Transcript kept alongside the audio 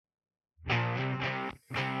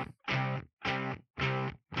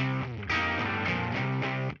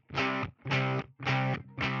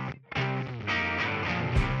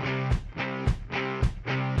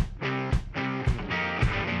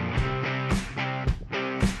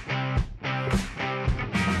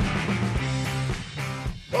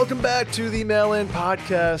Welcome back to the Mail-In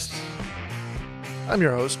Podcast. I'm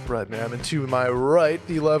your host, Brett Mam, and to my right,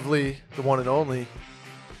 the lovely, the one and only,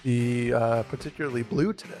 the particularly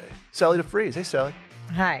blue today, Sally DeFries. Hey, Sally.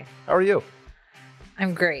 Hi. How are you?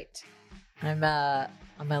 I'm great. I'm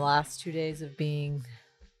on my last 2 days of being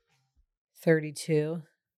 32.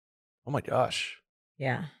 Oh my gosh.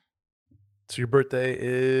 Yeah. So your birthday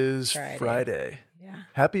is Friday. Friday. Yeah.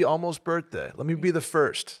 Happy almost birthday. Let me be the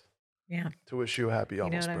first Yeah. to wish you a happy You know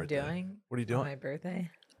almost what birthday. I'm doing? What are you On doing? my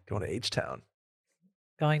birthday? Going to H-Town.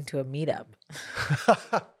 Going to a meetup.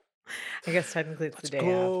 I guess technically it's the day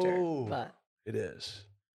after, but It is.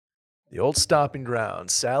 The old stomping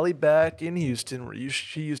ground. Sally back in Houston where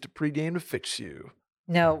she used to pregame to fix you.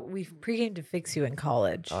 no, we pre-gamed to fix you in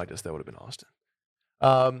college. Oh, I guess that would have been Austin.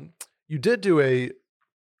 You did do an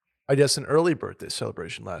early birthday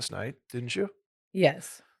celebration last night, didn't you?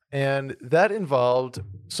 Yes. And that involved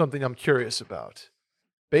something I'm curious about.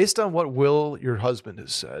 Based on what Will, your husband,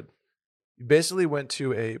 has said, you basically went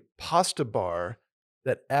to a pasta bar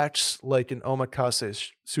that acts like an omakase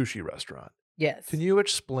sushi restaurant. Yes. Can you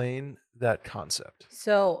explain that concept?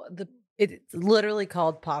 So it's literally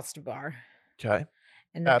called Pasta Bar. Okay.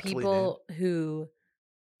 And the Aptly people who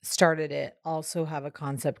started it also have a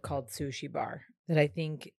concept called Sushi Bar that I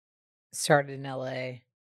think started in LA.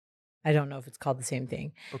 I don't know if it's called the same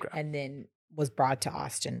thing. Okay. And then was brought to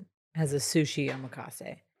Austin as a sushi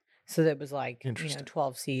omakase. So that was like, Interesting.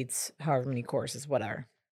 12 seats, however many courses, whatever.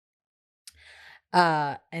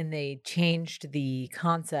 And they changed the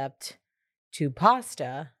concept to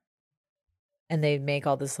pasta, and they make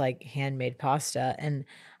all this like handmade pasta. And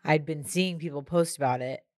I'd been seeing people post about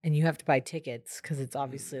it, and you have to buy tickets because it's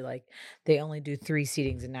obviously like they only do 3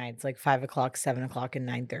 seatings a night. It's like 5 o'clock, 7 o'clock, and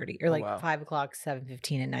 9:30, or Oh, like wow. 5 o'clock,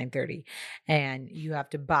 7:15, and 9:30. And you have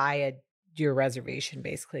to buy your reservation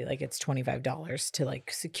basically. Like it's $25 to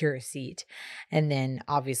like secure a seat. And then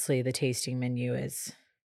obviously the tasting menu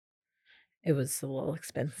it was a little A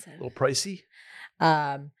expensive. little pricey?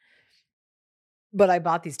 But I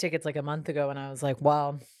bought these tickets like a month ago, and I was like,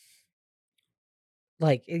 well,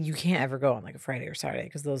 like you can't ever go on like a Friday or Saturday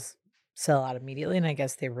because those sell out immediately. And I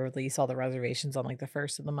guess they release all the reservations on like the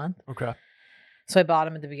first of the month. Okay. So I bought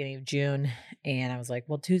them at the beginning of June, and I was like,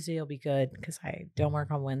 well, Tuesday will be good because I don't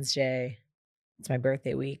work on Wednesday. It's my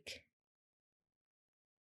birthday week.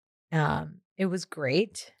 It was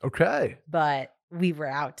great, Okay. but we were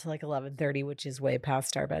out to like 11:30, which is way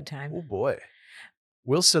past our bedtime. Oh boy.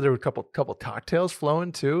 Will said there were a couple cocktails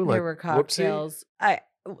flowing too. There were whoopsie. cocktails.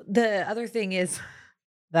 The other thing is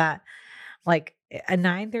that like a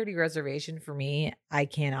 9:30 reservation for me, I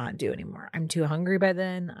cannot do anymore. I'm too hungry by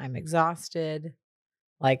then. I'm exhausted.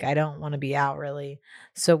 Like I don't want to be out really.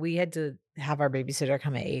 So we had to have our babysitter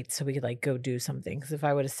come at 8 so we could like go do something. Because if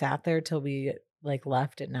I would have sat there till we like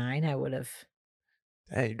left at 9, I would have.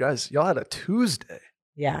 Hey, you guys, y'all had a Tuesday.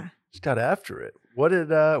 Yeah. Just got after it. What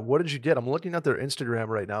did you get? I'm looking at their Instagram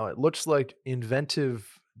right now. It looks like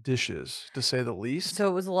inventive dishes, to say the least. So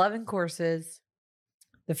it was 11 courses.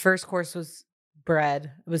 The first course was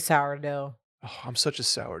bread. It was sourdough. Oh, I'm such a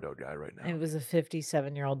sourdough guy right now. It was a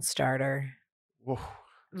 57-year-old starter. Whoa.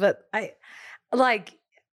 But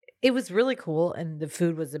it was really cool, and the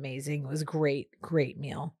food was amazing. It was a great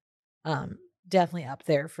meal. Definitely up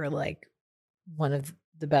there for like one of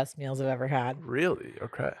the best meals I've ever had. Really?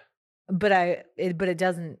 Okay. But it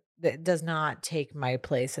does not take my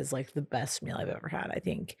place as like the best meal I've ever had, I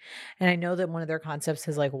think. And I know that one of their concepts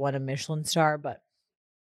has like won a Michelin star, but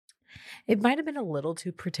it might have been a little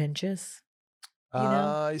too pretentious.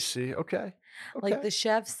 I see. Okay. Like the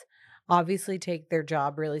chefs obviously take their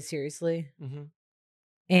job really seriously. Mhm.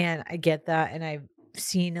 And I get that. And I've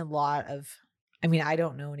seen a lot of, I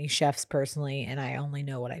don't know any chefs personally, and I only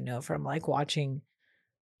know what I know from like watching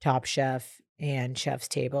Top Chef and Chef's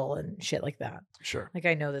Table and shit like that. Sure. Like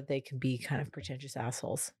I know that they can be kind of pretentious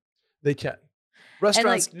assholes. They can.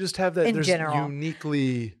 Restaurants just have that. in There's general.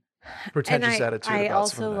 uniquely pretentious attitude. I about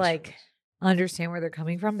some also of the nice like ones. understand where they're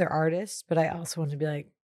coming from. They're artists, but I also want to be like,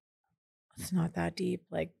 it's not that deep.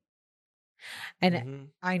 Like, and Mhm.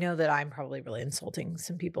 I know that I'm probably really insulting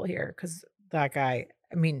some people here because that guy,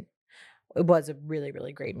 it was a really,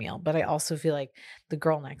 really great meal. But I also feel like the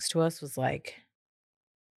girl next to us was like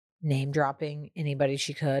name dropping anybody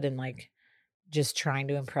she could and like just trying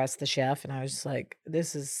to impress the chef. And I was just like, I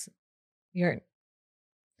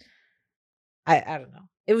don't know.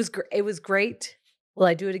 It was great. Will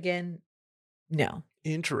I do it again? No.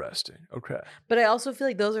 Interesting. Okay. But I also feel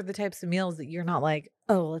like those are the types of meals that you're not like,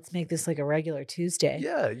 oh, let's make this like a regular Tuesday.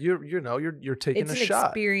 Yeah, you're taking It's a an shot.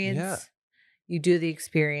 experience. Yeah. You do the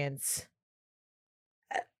experience.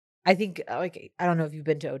 I think, like, I don't know if you've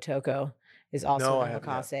been to Otoko, is also No, an I haven't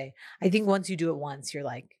yet. omakase. I think once you do it once, you're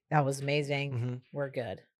like, "That was amazing. Hmm. We're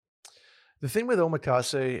good." The thing with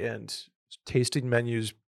omakase and tasting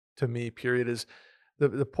menus to me, period, is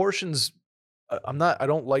the portions. I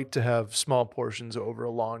don't like to have small portions over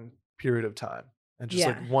a long period of time and just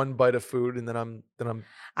like Yeah. one bite of food and then I'm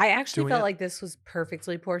I actually doing felt it. like this was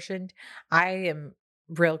perfectly portioned. I am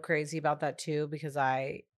real crazy about that too because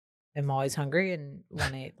I am always hungry and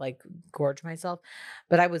want to like gorge myself.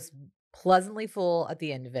 But I was pleasantly full at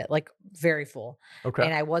the end of it, like very full. Okay.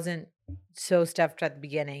 And I wasn't so stuffed at the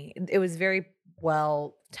beginning. It was very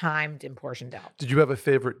well timed and portioned out. Did you have a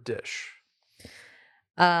favorite dish?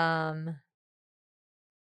 Um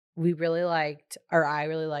we really liked, or I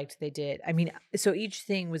really liked, they did. I mean, so each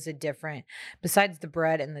thing was a different, besides the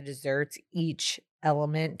bread and the desserts, each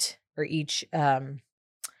element or each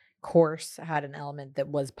course had an element that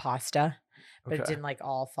was pasta, but it Okay. didn't like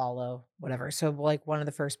all follow whatever. So like one of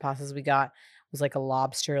the first pastas we got was like a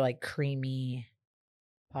lobster, like creamy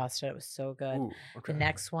pasta. It was so good. Ooh, The okay.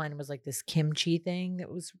 next one was like this kimchi thing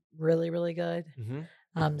that was really, really good. Mhm.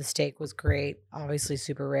 The steak was great, obviously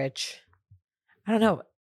super rich. I don't know.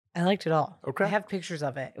 I liked it all. I Okay. have pictures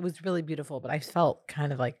of it. It was really beautiful, but I felt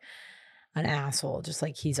kind of like an asshole, just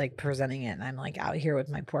like he's like presenting it. And I'm like out here with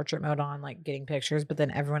my portrait mode on, like getting pictures, but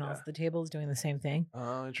then everyone else Yeah. at the table is doing the same thing.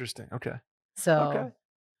 Oh, interesting. Okay. Okay. So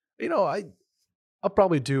You know, I'll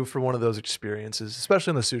probably do for one of those experiences,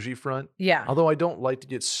 especially on the sushi front. yeah. Although I don't like to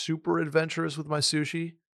get super adventurous with my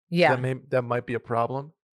sushi, so Yeah. that might be a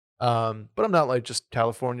problem. But I'm not like just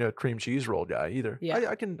California cream cheese roll guy either. Yeah.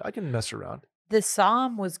 I can mess around. The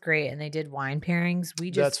Somme was great and they did wine pairings. We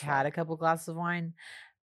That's just fun. had a couple glasses of wine.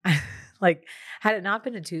 Like, had it not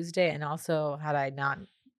been a Tuesday and also had I not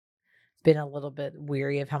been a little bit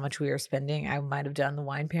weary of how much we were spending, I might have done the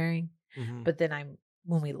wine pairing. Mhm. But then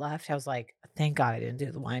when we left, I was like, thank God I didn't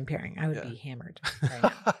do the wine pairing. I would Yeah. be hammered right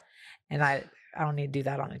now. And I don't need to do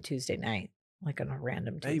that on a Tuesday night, like on a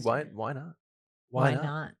random Hey, Tuesday. why not? Why Why not?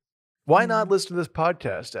 not? Why You not know? listen to this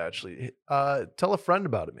podcast, actually? Tell a friend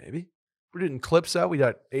about it, maybe. We're getting clips out. We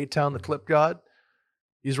got A-Town, the clip god.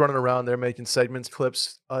 He's running around there making segments,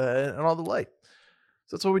 clips, and all the like.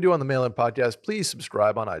 So that's what we do on the Mail In Podcast. Please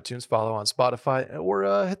subscribe on iTunes, follow on Spotify, or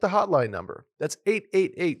hit the hotline number. That's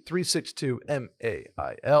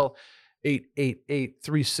 888-362-MAIL,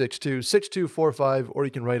 888-362-6245, or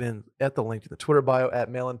you can write in at the link in the Twitter bio at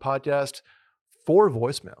Mail In Podcast. 4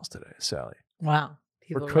 voicemails today, Sally. Wow.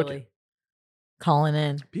 We're People cooking. really calling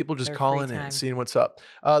in People just their free calling in, time. seeing what's up.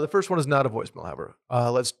 The first one is not a voicemail, however.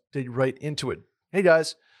 Let's dig right into it. Hey,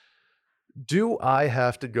 guys. Do I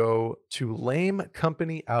have to go to lame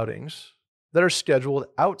company outings that are scheduled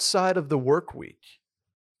outside of the work week?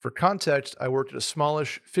 For context, I worked at a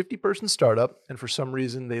smallish 50-person startup, and for some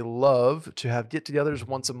reason, they love to have get togethers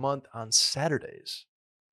once a month on Saturdays.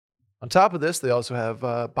 On top of this, they also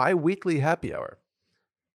have bi weekly happy hour.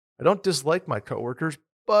 I don't dislike my coworkers,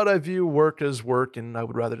 but I view work as work, and I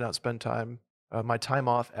would rather not spend my time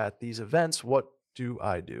off at these events. What do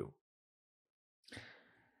I do?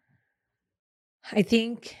 I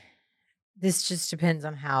think this just depends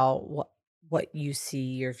on how what you see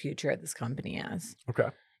your future at this company as. Okay.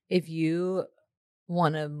 If you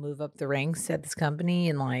want to move up the ranks at this company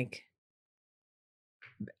and like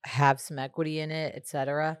have some equity in it,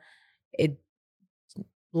 etc., it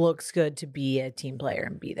looks good to be a team player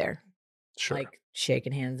and be there, Sure. like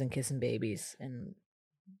shaking hands and kissing babies and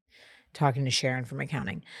talking to Sharon from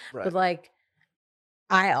accounting. Right. But like,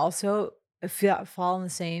 I also fall in the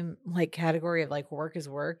same like category of like work is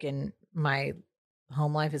work and my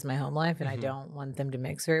home life is my home life, and I Mhm. don't want them to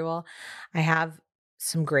mix very well. I have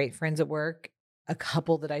some great friends at work, a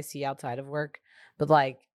couple that I see outside of work, but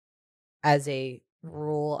like as a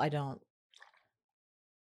rule, I don't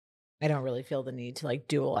really feel the need to like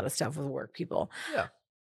do a lot of stuff with work people. Yeah.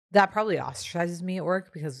 That probably ostracizes me at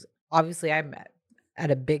work because obviously I'm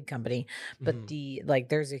at a big company, but Mhm.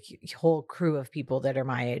 there's a whole crew of people that are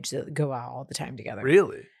my age that go out all the time together.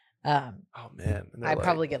 Really? Um, Oh, man, and they're I like,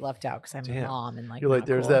 probably get left out because I'm a "Damn." mom and like You're like, not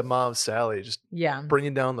 "There's cool. that mom Sally just Yeah.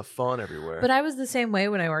 bringing down the fun But everywhere." I was the same way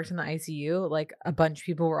when I worked in the ICU. Like a bunch of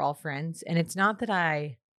people were all friends. And it's not that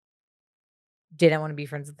I didn't want to be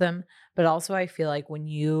friends with them, but also I feel like when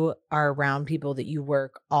you are around people that you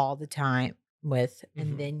work all the time with,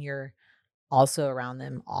 and Mhm. then you're also around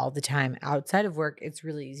them all the time outside of work, it's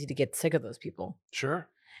really easy to get sick of those people. Sure.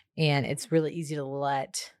 And it's really easy to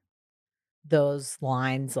let those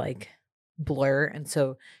lines like blur. And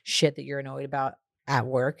so shit that you're annoyed about at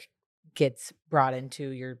work gets brought into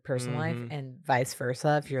your personal life Mhm. and vice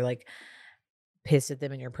versa. If you're like pissed at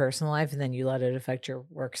them in your personal life, and then you let it affect your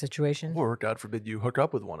work situation. Or God forbid you hook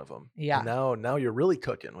up with one of them, and Yeah. now you're really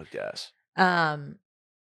cooking with gas. Um,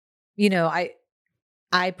 you know,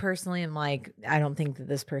 I personally am like, I don't think that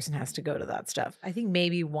this person has to go to that stuff. I think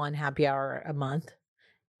maybe one happy hour a month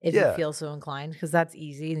if you Yeah. feel so inclined, because that's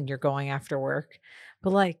easy and you're going after work.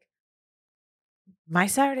 But like my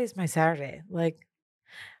Saturday is my Saturday. Like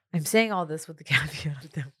I'm saying all this with the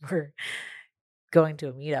caveat that we're going to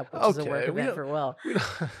a meetup, which is a work Okay. We event don't for Will. we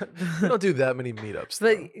don't we don't do that many meetups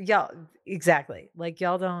though. But y'all, exactly. Like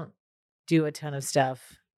y'all don't do a ton of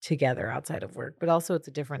stuff together outside of work, but also it's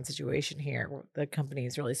a different situation here. The company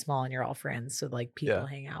is really small and you're all friends, so like people Yeah.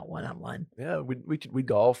 hang out one on one. Yeah, we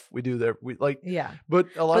golf, we do there. We like Yeah, but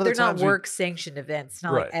a lot but of the they're not times we work sanctioned events. It's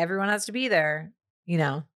not like right. everyone has to be there. You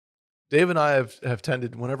know. Dave and I have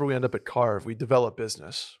tended whenever we end up at Carve, we develop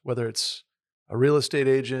business, whether it's a real estate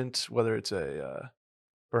agent, whether it's a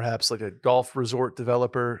perhaps like a golf resort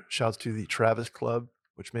developer. Shouts to the Travis Club,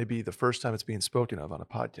 which may be the first time it's being spoken of on a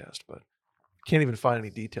podcast, but can't even find any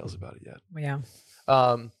details about it yet. Yeah.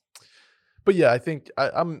 Um, but yeah, I think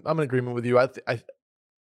I'm in agreement with you. I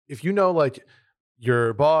if you know like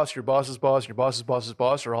your boss, your boss's boss, your boss's boss's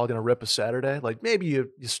boss are all going to rip a Saturday, like maybe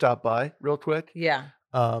you stop by real quick. Yeah.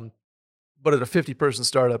 Um, but at a 50-person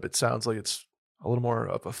startup, it sounds like it's a little more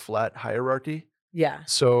of a flat hierarchy. Yeah.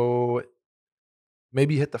 So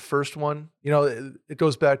maybe hit the first one. You know, it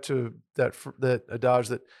goes back to that adage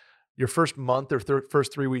that your first month or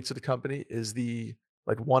first 3 weeks of the company is the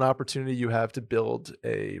like one opportunity you have to build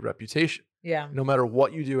a reputation. Yeah. No matter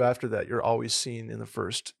what you do after that, you're always seen in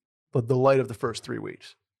the light of the first 3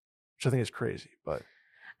 weeks, which I think is crazy. But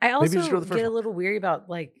I maybe just go also to the first get a one. little weary about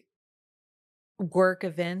like work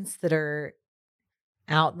events that are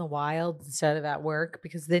out in the wild instead of at work,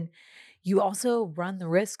 because then you also run the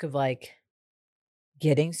risk of like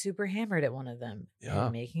getting super hammered at one of them Yeah,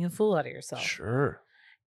 and making a fool out of yourself. sure.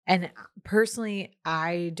 And personally,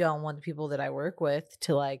 I don't want the people that I work with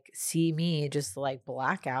to like see me just like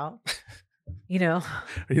blackout, you know?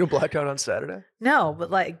 Are you gonna black out on Saturday? No, but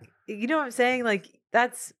like, you know what I'm saying? Like,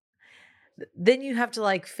 then you have to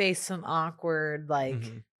like face some awkward, like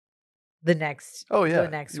Mhm. the next, Oh the yeah,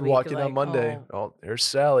 next you week, walk in on like, Monday. oh, Oh, there's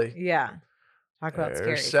Sally. yeah, talk about There's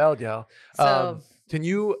scary. Sally, gal. So, Can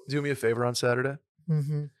you do me a favor on Saturday?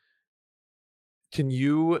 mhm. Can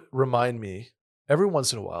you remind me every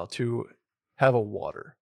once in a while to have a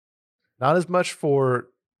water? Not as much for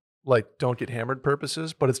like don't get hammered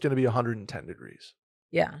purposes, but it's going to be 110 degrees.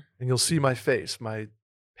 Yeah, And you'll see my face. My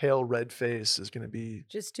pale red face is going to be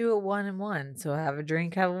just do a 1 and 1. So have a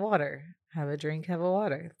drink, have a water. Have a drink, have a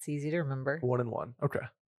water. It's easy to remember. 1 and 1. Okay.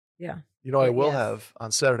 Yeah. You know, I But will yes. have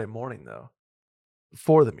on Saturday morning though,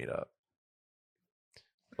 before the meetup,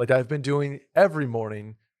 like I've been doing every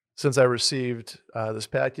morning since I received this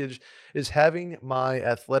package, is having my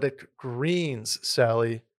athletic greens,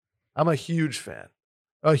 Sally. I'm a huge fan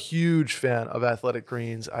of athletic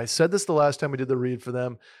greens. I said this the last time we did the read for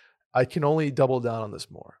them. I can only double down on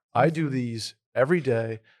this more. I do Mhm. these every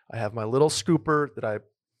day. I have my little scooper that I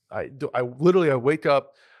literally I wake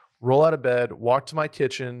up, roll out of bed, walk to my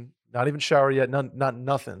kitchen, not even shower yet, not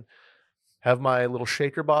nothing. Have my little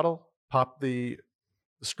shaker bottle, pop the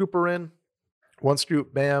scooper in, one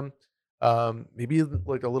scoop, bam. Maybe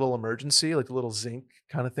like a little emergency, like a little zinc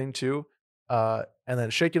kind of thing too. And then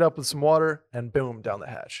shake it up with some water and boom, down the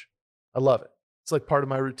hatch. I love it. It's like part of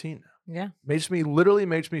my routine now. Yeah. Literally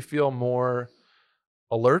makes me feel more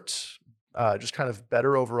alert, just kind of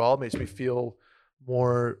better overall. Makes me feel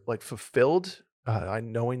more like fulfilled. I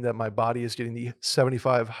knowing that my body is getting the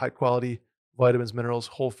 75 high quality vitamins, minerals,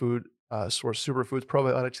 whole food source superfoods,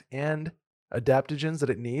 probiotics, and adaptogens that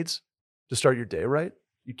it needs to start your day right.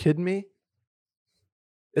 You kidding me?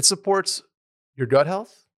 It supports your gut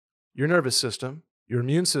health, your nervous system, your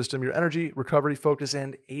immune system, your energy, recovery, focus,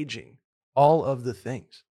 and aging. All of the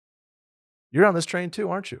things. You're on this train too,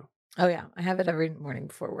 aren't you? Oh yeah. I have it every morning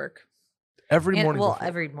before work. Every And morning well, before.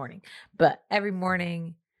 every morning. But every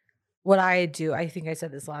morning, what I do, I think I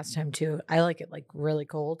said this last time too. I like it like really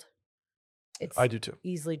cold. I It's do too.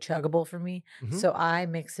 easily chuggable for me. Mhm. So I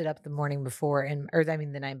mix it up the morning before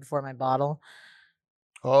the night before my bottle,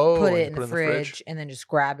 put Oh, and it you in put the it in the fridge? fridge, and then just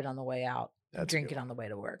grab it on the way out. That's a Drink good it one. on the way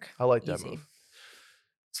to work. I like that Easy. move.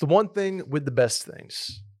 It's the one thing with the best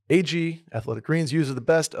things. AG Athletic Greens uses the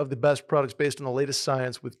best of the best products based on the latest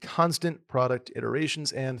science with constant product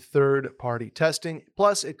iterations and third-party testing.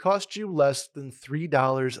 Plus, it costs you less than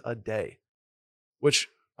 $3 a day, which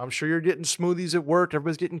I'm sure you're getting smoothies at work.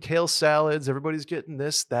 Everybody's getting kale salads. Everybody's getting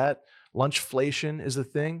this, that. Lunchflation is the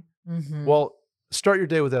thing. Mhm. Well, start your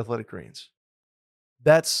day with Athletic Greens.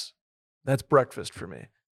 That's That's breakfast for me.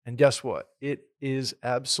 And guess what? It is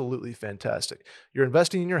absolutely fantastic. You're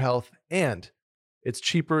investing in your health and it's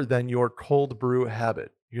cheaper than your cold brew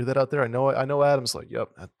habit. You hear that out there? I know Adam's like, yep,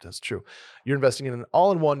 that's true. You're investing in an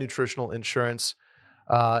all-in-one nutritional insurance.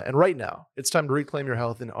 And right now, it's time to reclaim your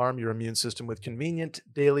health and arm your immune system with convenient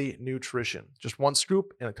daily nutrition. Just one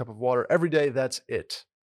scoop and a cup of water every day. That's it.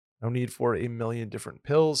 No need for a million different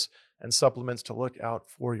pills and supplements to look out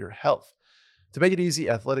for your health. To make it easy,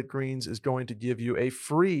 Athletic Greens is going to give you a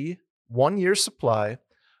free 1-year supply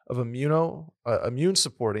of immune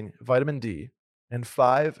supporting vitamin D and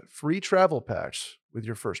 5 free travel packs with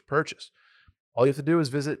your first purchase. All you have to do is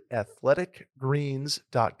visit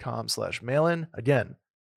athleticgreens.com/mailin. Again,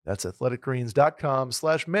 that's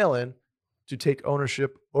athleticgreens.com/mailin to take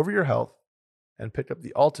ownership over your health and pick up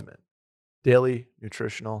the ultimate daily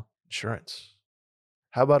nutritional insurance.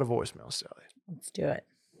 How about a voicemail, Sally? Let's do it.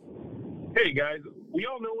 Hey guys, we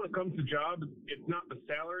all know when it comes to jobs, it's not the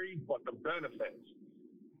salary, but the benefits.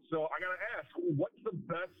 So I gotta ask, what's the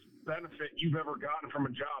best benefit you've ever gotten from a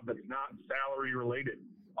job that's not salary related?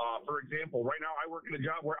 For example, right now I work in a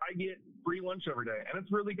job where I get free lunch every day, and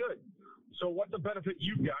it's really good. So what's the benefit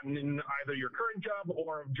you've gotten in either your current job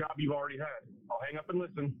or a job you've already had? I'll hang up and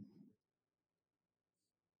listen.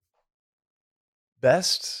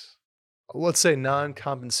 Best, let's say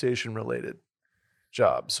non-compensation related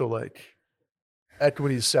job. So like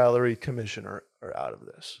equity, salary, commission are out of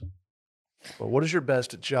this. But what is your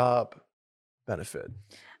best job benefit?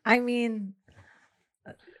 I mean,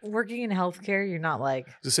 working in healthcare, you're not like,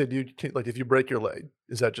 Just say, dude, like if you break your leg,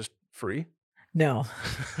 is that just free? no,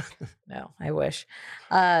 no, I wish.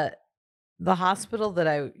 The hospital that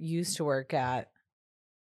I used to work at,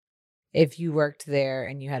 if you worked there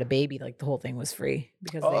and you had a baby, like the whole thing was free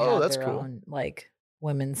because they Oh, had that's their cool. own like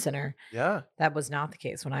women's center. Yeah. That was not the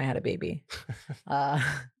case when I had a baby. Uh,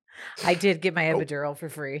 I did get my Oh. epidural for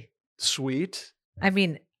free. Sweet. I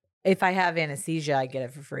mean, if I have anesthesia, I get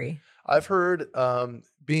it for free. I've heard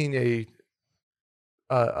being a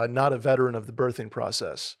not a veteran of the birthing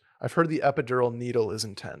process, I've heard the epidural needle is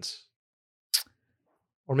intense.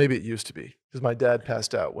 Or maybe it used to be because my dad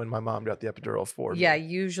passed out when my mom got the epidural for Yeah, me.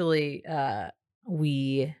 usually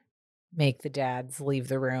we make the dads leave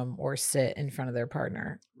the room or sit in front of their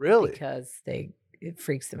partner Really? because it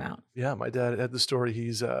freaks them out. Yeah, my dad had the story.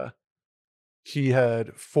 He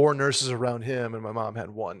had 4 nurses around him, and my mom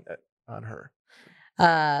had 1 on her.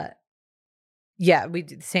 Yeah, we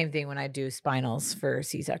do the same thing when I do spinals for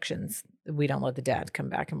C-sections. We don't let the dad come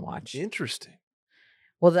back and watch. Interesting.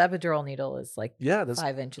 Well, the epidural needle is like Yeah, that's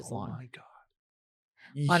 5 inches oh long my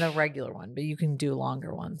god. on a Yeesh. regular one, but you can do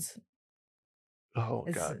longer ones. Oh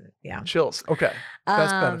It's, god. yeah. Chills. Okay.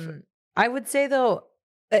 Best benefit. I would say though,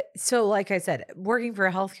 so like I said, working for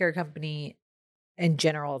a healthcare company in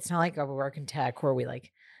general, it's not like we work in tech where we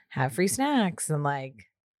like have free snacks and like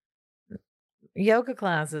yoga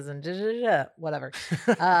classes and whatever.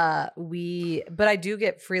 But I do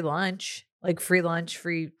get free lunch,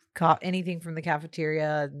 free anything from the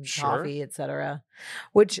cafeteria and Sure. coffee, etc.,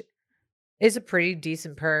 which is a pretty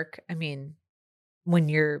decent perk. I mean, when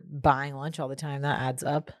you're buying lunch all the time, that adds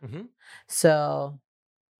up. Mhm. So,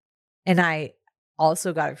 and I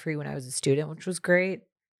also got it free when I was a student, which was great.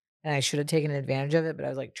 And I should have taken advantage of it, but I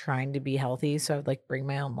was like trying to be healthy. So I would like bring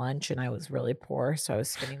my own lunch and I was really poor. So I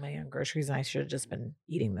was spending money on groceries and I should have just been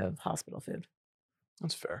eating the hospital food.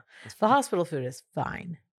 That's fair. That's The fair. hospital food is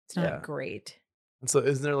fine. It's not Yeah. great. And so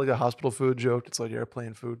isn't there like a hospital food joke? It's like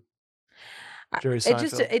airplane food. Jerry It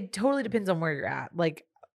just, Seinfeld. it totally depends on where you're at. Like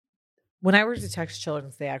when I worked at Texas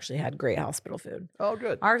Children's, they actually had great hospital food. Oh,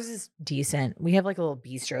 good. Ours is decent. We have like a little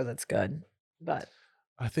bistro that's good, but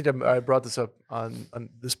I think I brought this up on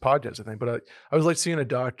this podcast, I think, but I was like seeing a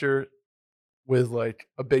doctor with like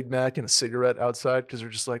a Big Mac and a cigarette outside because they're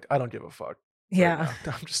just like, I don't give a fuck. right yeah.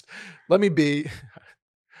 now. I'm just, let me be. I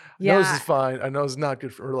know this Yeah. is fine. I know it's not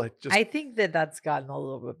good for, or like, just. I think that's gotten a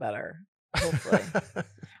little bit better. Hopefully.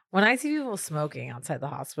 When I see people smoking outside the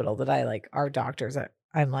hospital that I like are doctors,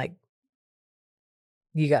 I'm like,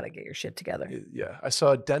 you got to get your shit together. Yeah. I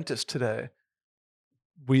saw a dentist today.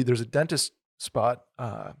 There's a dentist spot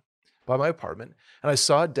by my apartment, and I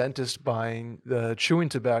saw a dentist buying the chewing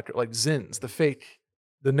tobacco, like Zins,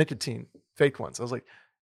 the nicotine fake ones. I was like,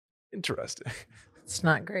 interesting. It's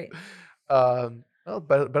not great. Well,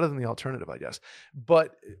 better than the alternative, I guess.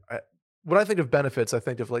 But when I think of benefits, I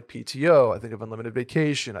think of like PTO, I think of unlimited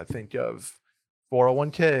vacation, I think of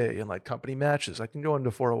 401k and like company matches. I can go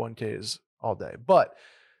into 401ks all day. But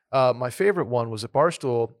my favorite one was at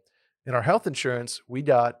Barstool. In our health insurance, we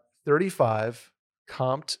got 35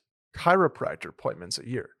 comped chiropractor appointments a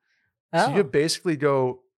year. So you Oh, could basically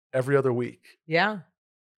go every other week Yeah.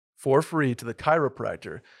 for free to the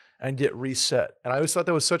chiropractor and get reset. And I always thought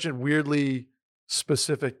that was such a weirdly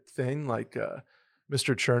specific thing. Like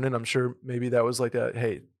Mr. Chernin, I'm sure maybe that was like a,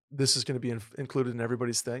 hey, this is going to be included in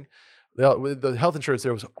everybody's thing. The health insurance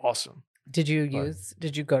there was awesome. Did you go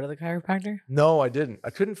to the chiropractor? No, I didn't. I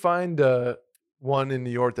couldn't find one in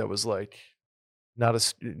New York that was like not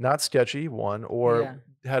sketchy one, or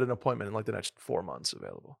had an appointment in like the next 4 months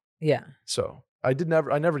available. Yeah. So I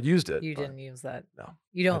never used it. You didn't use that. No,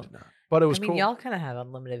 you don't. I did not. But it was cool. Y'all kind of have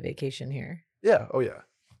unlimited vacation here. Yeah. Oh yeah.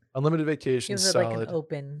 Unlimited vacation, solid. Like an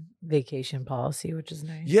open vacation policy, which is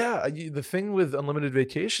nice. Yeah. The thing with unlimited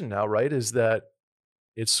vacation now, right, is that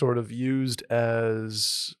it's sort of used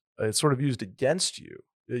against you.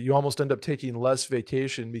 You almost end up taking less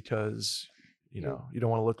vacation because, you know, you don't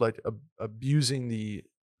want to look like abusing the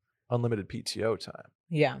unlimited PTO time.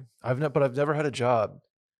 Yeah. I've never had a job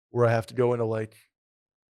where I have to go into like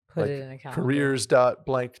put it in a calendar.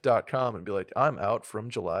 careers.blank.com and be like, I'm out from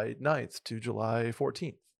July 9th to July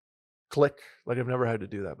 14th. Click. Like I've never had to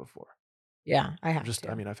do that before. Yeah, I have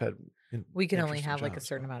I mean, I've had. We can only have like a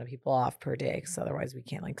certain amount of people off per day, because otherwise we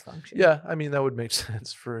can't like function. Yeah, I mean that would make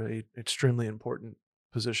sense for a extremely important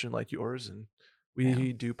position like yours, and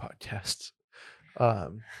we do podcasts.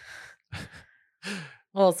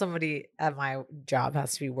 Well, somebody at my job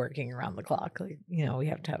has to be working around the clock. Like, you know, we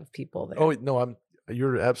have to have people there. Oh no,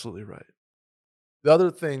 you're absolutely right. The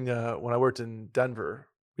other thing, when I worked in Denver,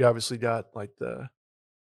 we obviously got like the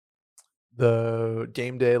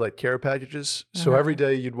game day like care packages. So every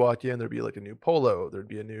day you'd walk in, there'd be like a new polo, there'd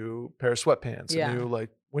be a new pair of sweatpants, a new like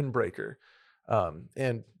windbreaker,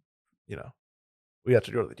 and you know, we got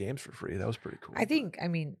to go to the games for free. That was pretty cool. I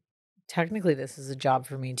mean, technically this is a job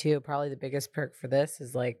for me too. Probably the biggest perk for this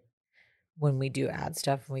is like when we do ad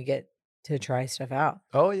stuff and we get to try stuff out.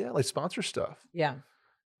 Oh yeah, like sponsor stuff. Yeah.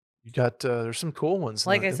 You got there's some cool ones.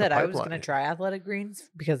 Like I said, I was going to try Athletic Greens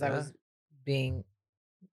because I was being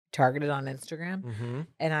targeted on Instagram,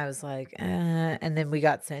 and I was like, and then we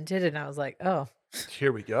got sent it, and I was like, oh,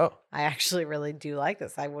 here we go. I actually really do like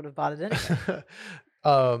this. I would have bought it anyway.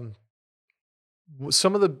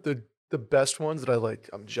 Some of the best ones that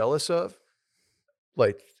I'm jealous of,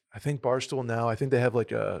 like I think Barstool now, I think they have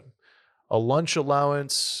like a lunch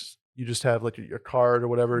allowance. You just have like your card or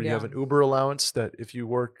whatever. You have an Uber allowance that if you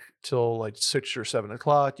work till like 6 or 7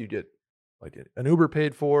 o'clock, you get like an Uber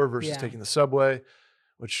paid for versus taking the subway,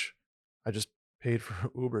 which I just paid for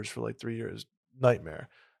Ubers for like 3 years. Nightmare.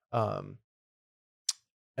 And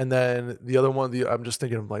then the other one, I'm just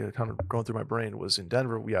thinking of like kind of going through my brain, was in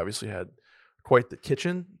Denver. We obviously had quite the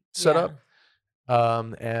kitchen set up,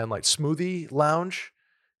 and like smoothie lounge,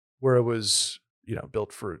 where it was, you know,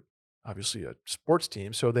 built for obviously a sports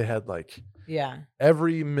team. So they had like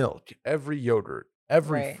every milk, every yogurt,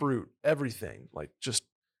 every fruit, everything like just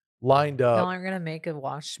lined up. Y'all are gonna make a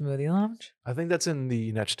wash smoothie lounge? I think that's in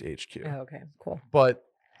the next HQ. Oh, okay, cool. But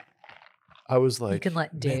I was like, you can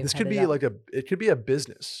let Dave. This could be like it could be a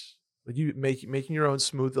business. Like you making your own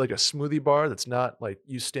smoothie, like a smoothie bar that's not like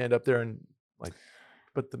you stand up there and like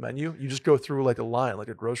put the menu. You just go through like a line, like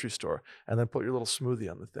a grocery store, and then put your little smoothie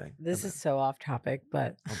on the thing. This is so off topic,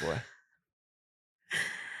 but oh boy.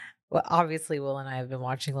 Well, obviously, Will and I have been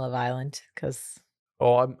watching Love Island because.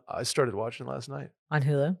 Oh, I started watching last night on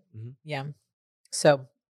Hulu. Yeah, so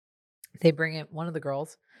they bring in one of the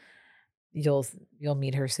girls. You'll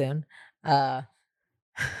meet her soon.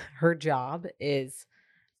 Her job is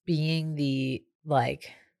being the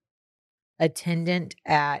like attendant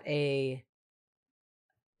at a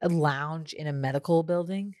lounge in a medical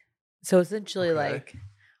building. So essentially, like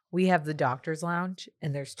we have the doctor's lounge,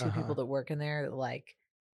 and there's two people that work in there that like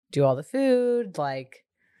do all the food, like,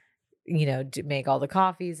 you know, make all the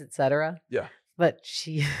coffees, etc. Yeah. But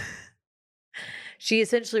she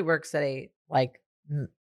essentially works at a like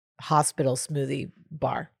hospital smoothie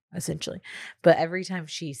bar, essentially. But every time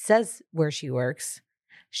she says where she works,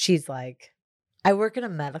 she's like, I work in a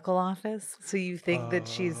medical office. So you think that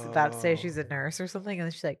she's about to say she's a nurse or something. And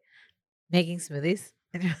then she's like, making smoothies.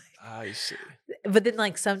 And you're like, I see. But then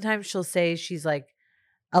like sometimes she'll say she's like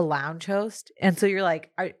a lounge host. And so you're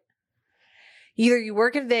like, either you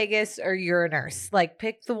work in Vegas or you're a nurse. Like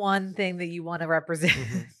pick the one thing that you want to represent.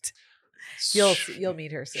 You'll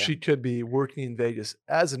meet her soon. She could be working in Vegas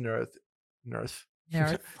as a nurse doing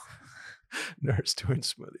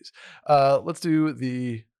smoothies. Let's do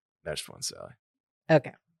the next one, Sally.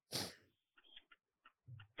 Okay.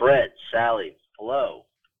 Brett, Sally, hello.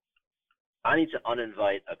 I need to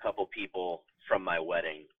uninvite a couple people from my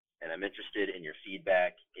wedding, and I'm interested in your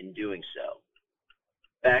feedback in doing so.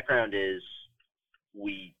 Background is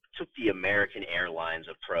we took the American Airlines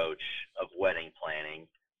approach of wedding planning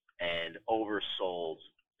and oversold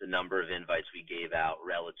the number of invites we gave out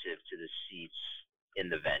relative to the seats in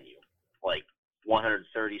the venue. Like 130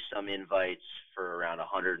 some invites for around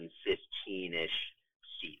 115-ish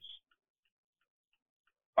seats.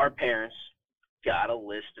 Our parents got a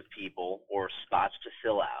list of people or spots to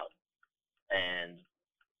fill out, and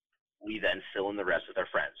we then fill in the rest with our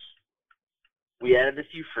friends. We added a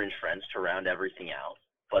few fringe friends to round everything out,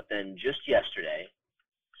 but then just yesterday,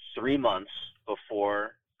 3 months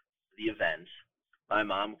before the event, my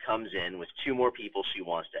mom comes in with 2 more people she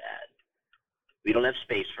wants to add. We don't have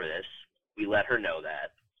space for this. We let her know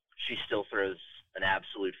that. She still throws an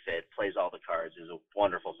absolute fit, plays all the cards. It was a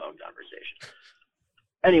wonderful phone conversation.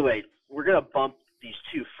 Anyway, we're going to bump these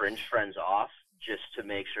 2 fringe friends off just to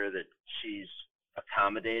make sure that she's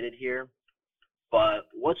accommodated here. But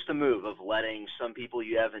what's the move of letting some people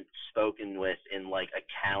you haven't spoken with in like a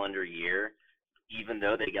calendar year, even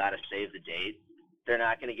though they got to save the date, they're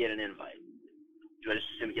not going to get an invite? Do I just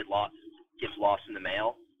assume it gets lost in the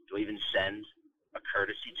mail? Do I even send a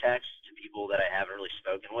courtesy text to people that I haven't really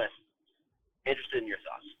spoken with? Interested in your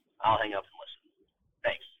thoughts. I'll hang up and listen.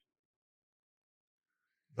 Thanks.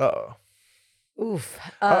 Uh-oh. Oof.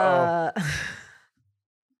 Uh-oh.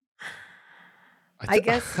 I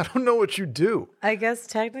guess I don't know what you do. I guess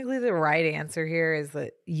technically the right answer here is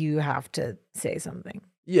that you have to say something.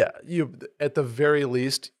 Yeah, you at the very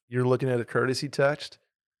least, you're looking at a courtesy text.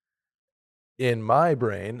 In my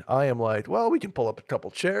brain, I am like, well, we can pull up a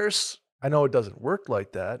couple chairs. I know it doesn't work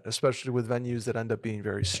like that, especially with venues that end up being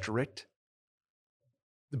very strict.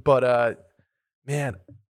 But man,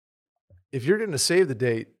 if you're going to save the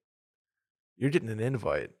date, you're getting an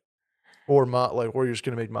invite, or or you're just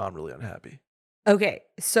going to make mom really unhappy. Okay,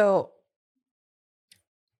 so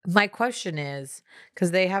my question is, because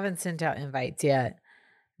they haven't sent out invites yet,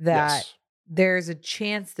 that Yes. there's a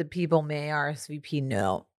chance that people may RSVP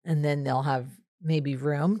no, and then they'll have maybe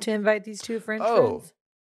room to invite these 2 French friends.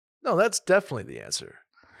 No, that's definitely the answer,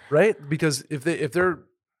 right? Because if they're,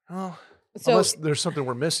 well, So, unless there's something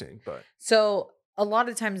we're missing, but so a lot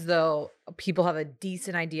of times though, people have a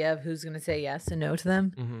decent idea of who's going to say yes and no to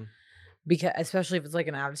them. Because especially if it's like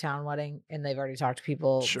an out of town wedding and they've already talked to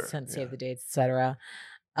people, Sure, sent yeah. save the dates, etc.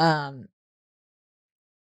 I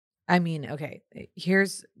mean, okay,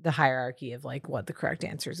 here's the hierarchy of like what the correct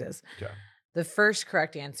answers is. Okay. The first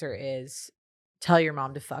correct answer is tell your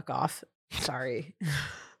mom to fuck off. Sorry.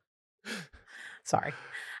 Sorry.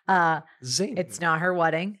 Zing. It's not her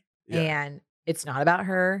wedding Yeah. and it's not about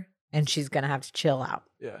her and she's going to have to chill out.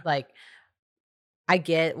 Yeah. Like, I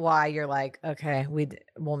get why you're like, okay,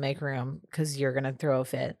 we'll make room because you're going to throw a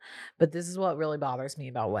fit. But this is what really bothers me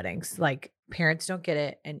about weddings. Like, parents don't get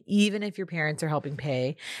it. And even if your parents are helping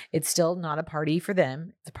pay, it's still not a party for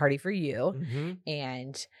them. It's a party for you. Mhm.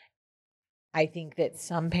 And I think that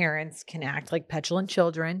some parents can act like petulant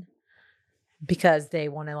children because they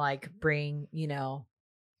want to like bring,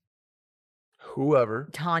 Whoever.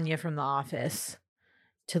 Tanya from the office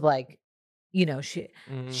to like, she's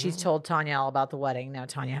Mhm. told Tanya all about the wedding. Now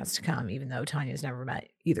Tanya has to come, even though Tanya's never met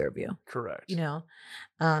either of you. Correct.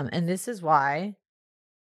 And this is why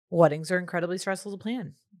weddings are incredibly stressful to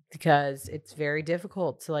plan because it's very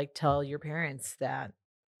difficult to like tell your parents that.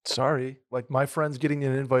 Sorry, like my friend's getting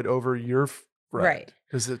an invite over your friend, Right.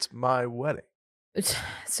 Because it's my wedding.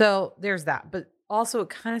 So there's that. But also it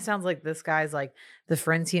kind of sounds like this guy's like the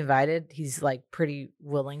friends he invited, he's like pretty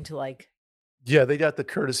willing to like. Yeah, they got the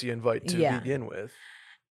courtesy invite to Yeah. begin with.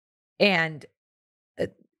 And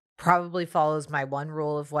it probably follows my one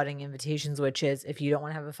rule of wedding invitations, which is if you don't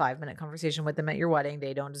want to have a 5-minute conversation with them at your wedding,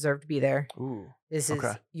 they don't deserve to be there. Ooh. This is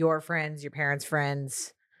Okay. your friends, your parents'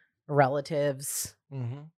 friends, relatives.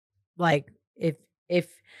 Mm-hmm. Like if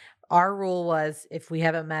our rule was if we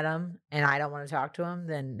haven't met them and I don't want to talk to them,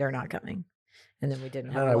 then they're not coming. And then we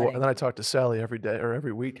didn't have a wedding. And then I talked to Sally every day or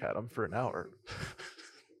every week, had him for an hour.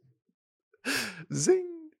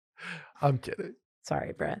 Zing. I'm kidding.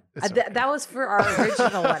 Sorry, Brett. It's okay. That was for our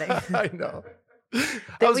original wedding. I know. I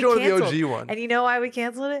That was we going to the canceled. OG one. And you know why we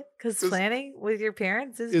canceled it? Because 'Cause planning with your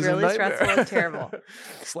parents is It's a really nightmare. stressful and terrible.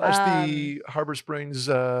 / the Harbor Springs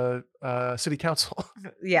City Council.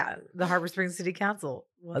 Yeah, the Harbor Springs City Council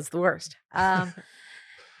was the worst.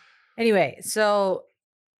 Anyway, so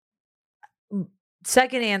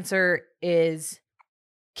second answer is,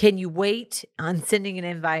 can you wait on sending an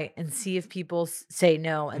invite and see if people say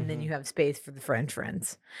no, and then Mhm. you have space for the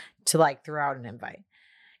friends to like throw out an invite?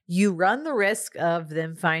 You run the risk of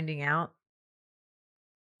them finding out.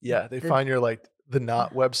 Yeah, they find your like the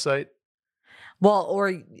not website. Well,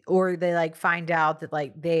 or they like find out that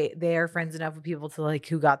like they are friends enough with people to like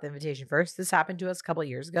who got the invitation first. This happened to us a couple of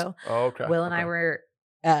years ago. Oh, okay. Will and I okay. were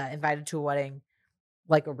invited to a wedding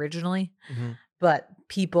like originally, Mhm. but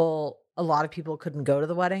a lot of people couldn't go to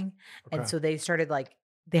the wedding, and Okay. so they started like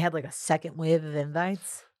they had like a second wave of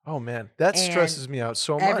invites. Oh man, that And stresses me out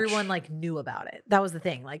so much. everyone like knew about it. That was the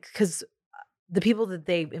thing, like because the people that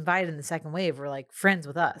they invited in the second wave were like friends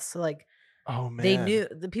with us, so like Oh they man. knew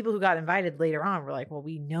the people who got invited later on were like, well,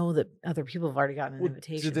 we know that other people have already gotten an Well,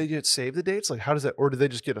 invitation. did they get save the dates? Like, how does that? Or did they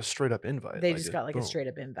just get a straight up invite? They just got like a boom. straight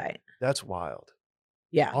up invite. That's wild.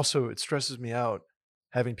 Yeah. Also, it stresses me out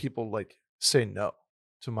having people like say no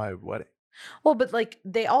to my wedding. Well, but like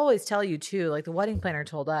they always tell you too, like the wedding planner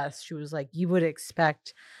told us, she was like, you would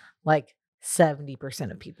expect like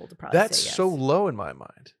 70% of people to probably That's say yes. so low in my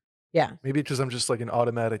mind. Yeah. Maybe because I'm just like an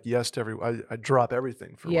automatic yes to I drop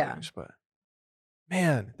everything for Yeah. weddings, but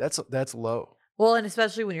man, that's low. Well, and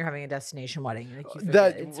especially when you're having a destination wedding, like you forget,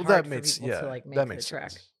 That it's well, hard that for makes people to like make that the makes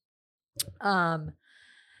trek. sense.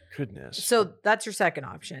 Goodness. So that's your second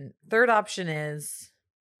option. Third option is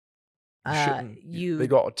Shouldn't- they you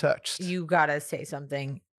got a text. you gotta say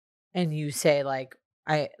something, and you say like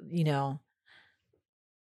I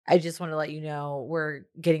just want to let you know we're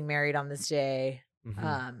getting married on this day.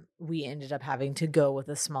 Mhm. We ended up having to go with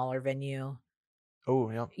a smaller venue,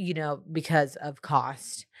 Oh yeah. because of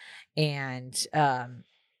cost, and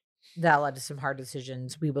that led to some hard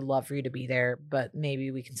decisions. We would love for you to be there, but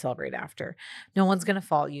maybe we can celebrate after. No one's gonna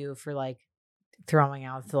fault you for like throwing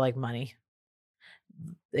out the like money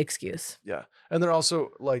excuse. Yeah. And they're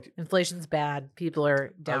also like Inflation's bad. People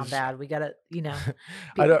are down was- bad. We gotta,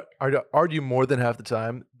 I'd argue more than half the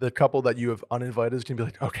time the couple that you have uninvited is gonna be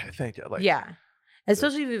like, okay, thank you. Like yeah.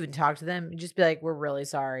 Especially if you even talk to them, you just be like, "We're really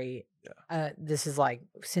sorry. Yeah. This is like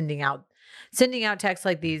sending out texts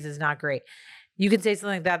like these is not great." You can say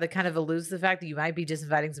something like that kind of alludes to the fact that you might be just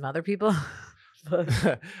inviting some other people.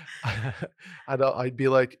 I'd be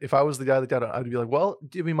like, if I was the guy that got it, I'd be like, well,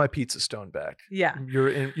 give me my pizza stone back. Yeah.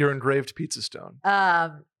 Your engraved pizza stone.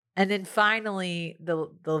 And then finally,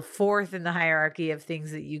 the fourth in the hierarchy of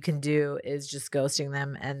things that you can do is just ghosting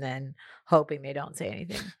them and then hoping they don't say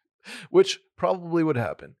anything. Which probably would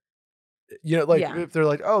happen. Yeah. If they're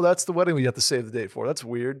like, oh, that's the wedding we have to save the date for. That's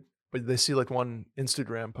weird. But they see like one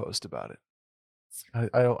Instagram post about it.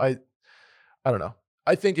 I don't know.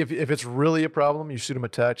 I think if it's really a problem, you shoot them a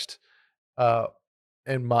text.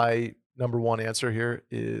 And my number one answer here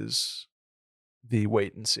is the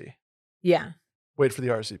wait and see. Yeah. Wait for the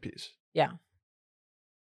RCPs. Yeah.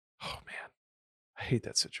 Oh man, I hate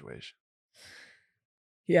that situation.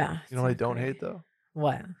 Yeah. You know what I don't hate though?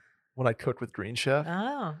 What? When I cook with Green Chef.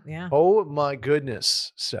 Oh, yeah. Oh my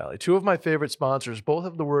goodness, Sally. Two of my favorite sponsors both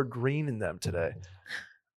have the word green in them today.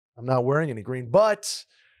 I'm not wearing any green, but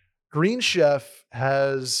Green Chef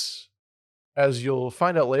has, as you'll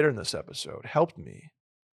find out later in this episode, helped me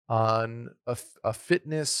on a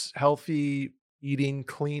fitness, healthy eating,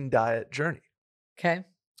 clean diet journey. Okay.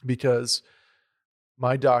 Because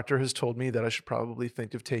my doctor has told me that I should probably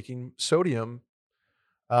think of taking sodium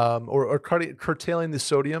or curtailing the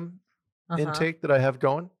sodium intake that I have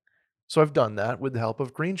going. So I've done that with the help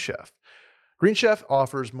of Green Chef. Green Chef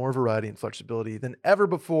offers more variety and flexibility than ever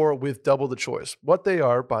before with double the choice. What they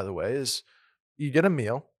are, by the way, is you get a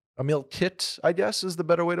meal kit, I guess is the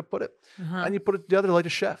better way to put it. And you put it together like a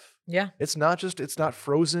chef. Yeah. It's not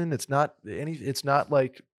frozen. It's not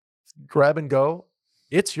like grab and go.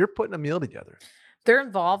 You're putting a meal together. They're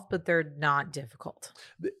involved, but they're not difficult.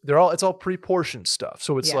 It's all pre-portioned stuff.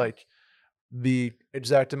 So it's Yeah. like the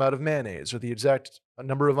exact amount of mayonnaise or the exact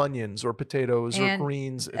number of onions or potatoes And or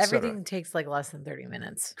greens, etc. Everything takes like less than 30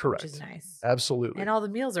 minutes. Correct. Which is nice. Absolutely. And all the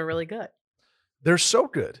meals are really good. They're so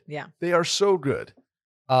good. Yeah. They are so good.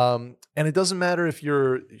 And it doesn't matter if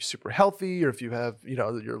you're super healthy or if you have,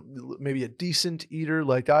 you're maybe a decent eater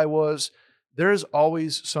like I was. There's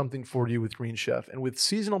always something for you with Green Chef. And with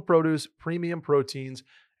seasonal produce, premium proteins,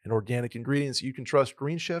 and organic ingredients, you can trust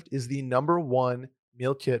Green Chef is the #1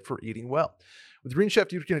 meal kit for eating well. With Green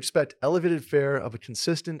Chef, you can expect elevated fare of a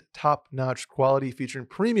consistent, top-notch quality featuring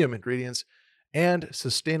premium ingredients and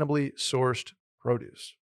sustainably sourced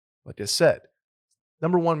produce. Like I said,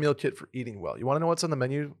 #1 meal kit for eating well. You want to know what's on the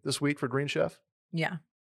menu this week for Green Chef? Yeah.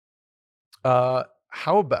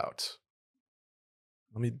 How about,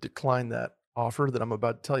 let me decline that offer that I'm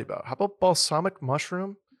about to tell you about. How about balsamic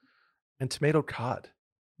mushroom and tomato cod?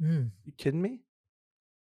 Mm. You kidding me?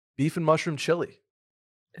 Beef and mushroom chili.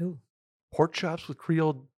 Ooh. Pork chops with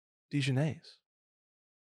Creole Dijonnaise.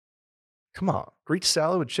 Come on. Greek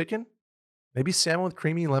salad with chicken? Maybe salmon with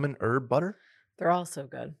creamy lemon herb butter? They're all so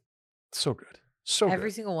good. So good. So Every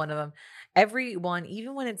good. single one of them. Every one,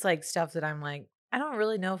 even when it's like stuff that I'm like, I don't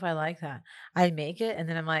really know if I like that. I make it and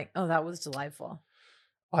then I'm like, oh, that was delightful.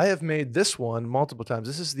 I have made this one multiple times.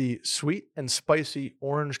 This is the sweet and spicy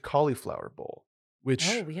orange cauliflower bowl, Oh, which,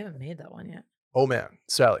 we haven't made that one yet. oh man,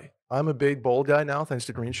 Sally, I'm a big bowl guy now, thanks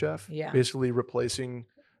to Green Chef. Yeah. Basically replacing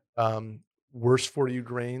worse for you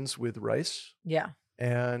grains with rice. Yeah.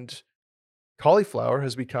 And cauliflower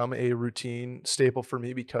has become a routine staple for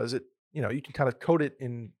me because it, you can kind of coat it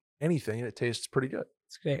in anything and it tastes pretty good.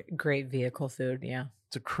 It's great vehicle food. Yeah.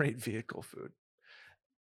 It's a great vehicle food.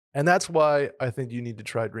 And that's why I think you need to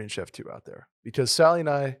try Green Chef 2 out there because Sally and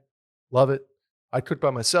I love it. I cook by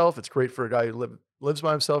myself. It's great for a guy who lives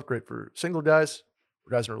by himself, great for single guys, for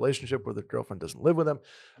guys in a relationship where their girlfriend doesn't live with them.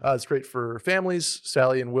 It's great for families.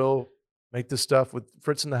 Sally and Will make this stuff with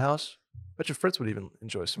Fritz in the house. Bet you Fritz would even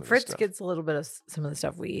enjoy some of this Fritz stuff. gets a little bit of some of the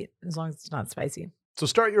stuff we eat as long as it's not spicy. So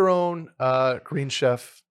start your own Green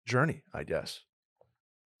Chef journey, I guess.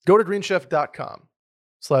 Go to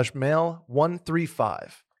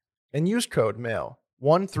greenchef.com/mail135 and use code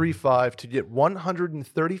MAIL135 to get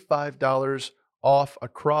 $135 off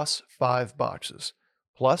across 5 boxes,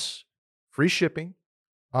 plus free shipping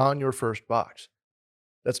on your first box.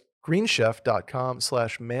 That's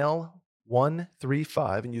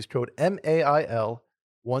greenchef.com/mail135 and use code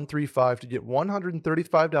MAIL135 to get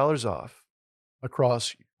 $135 off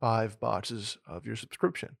across 5 boxes of your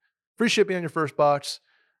subscription. Free shipping on your first box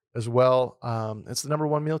as well. It's the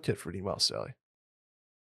 #1 meal kit for eating well, Sally.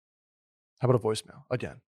 How about a voicemail?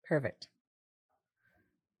 Again. Perfect.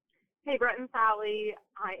 Hey, Brett and Sally.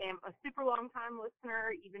 I am a super long time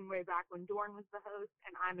listener, even way back when Dorn was the host,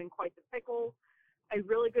 and I'm in quite the pickle. A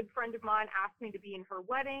really good friend of mine asked me to be in her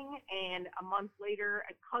wedding, and a month later,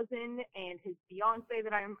 a cousin and his fiance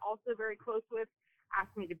that I'm also very close with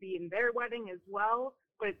asked me to be in their wedding as well,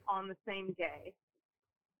 but it's on the same day.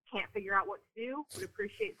 Can't figure out what to do. Would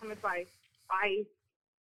appreciate some advice. Bye.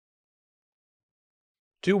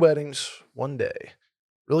 2 weddings, 1 day.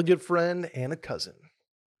 Really good friend and a cousin.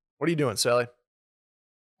 What are you doing, Sally?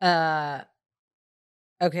 Okay.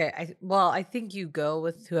 I think you go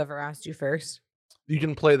with whoever asked you first. You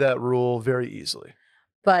can play that rule very easily.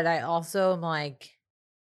 But I also am like,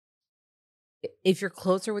 if you're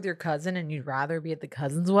closer with your cousin and you'd rather be at the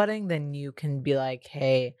cousin's wedding, then you can be like,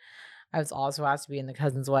 hey, I was also asked to be in the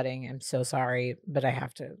cousin's wedding. I'm so sorry, but I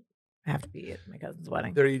have to be at my cousin's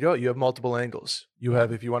wedding. There you go. You have multiple angles. You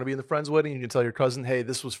have, if you want to be in the friend's wedding, you can tell your cousin, hey,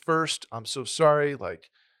 this was first. I'm so sorry. Like,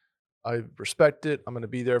 I respect it. I'm going to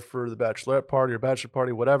be there for the bachelorette party or bachelor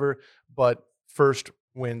party, whatever. But first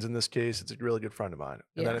wins in this case. It's a really good friend of mine.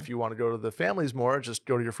 And then Yeah. if you want to go to the families more, just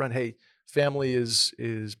go to your friend. Hey, family is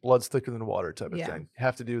blood's thicker than water type of Yeah. thing.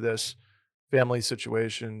 Have to do this. Family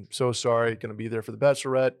situation. So sorry. Going to be there for the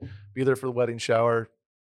bachelorette. Be there for the wedding shower.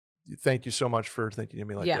 Thank you so much for thinking of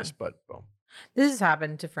me like Yeah. this. But boom. This has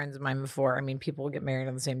happened to friends of mine before. I mean, people get married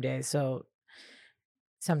on the same day, so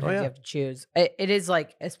sometimes yeah. you have to choose. It is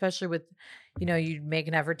like, especially with, you make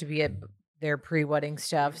an effort to be at their pre-wedding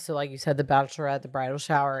stuff. So like you said, the bachelorette, the bridal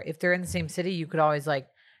shower. If they're in the same city, you could always like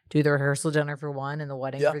do the rehearsal dinner for one and the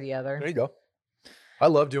wedding Yeah. for the other. There you go. I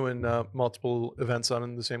love doing multiple events on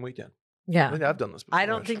in the same weekend. I Yeah. think I've done this before. I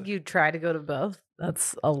don't think actually. you try to go to both.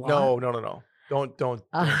 That's a lot. No. Don't try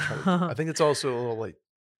to. I think it's also a little like.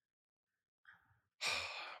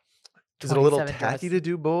 Is it a little 27 tacky dress. to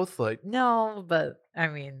do both? Like, No, but I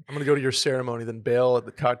mean, I'm gonna go to your ceremony, then bail at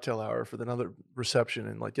the cocktail hour for another reception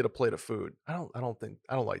and like get a plate of food. I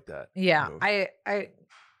don't like that. yeah, move.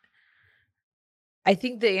 I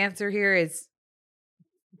think the answer here is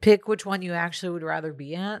pick which one you actually would rather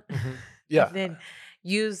be at. Yeah. And then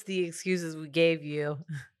use the excuses we gave you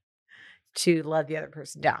to let the other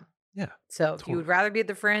person down. Yeah, So if you would rather be at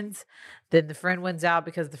the friends, then the friend wins out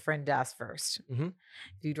because the friend asked first. Mhm.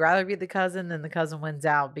 If you'd rather be the cousin, then the cousin wins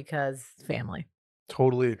out because family.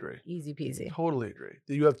 Totally agree. Easy peasy. Totally agree.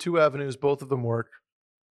 You have 2 avenues, both of them work.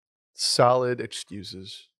 Solid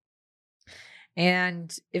excuses.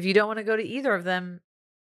 And if you don't want to go to either of them,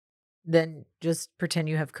 then just pretend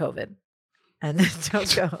you have COVID and then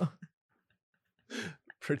don't go.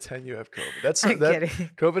 Pretend you have COVID. That's I'm that. kidding.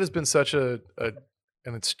 COVID has been such an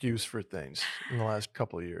excuse for things in the last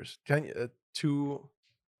couple of years. Can you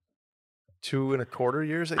 2.25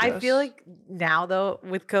 years? I guess. I feel like now though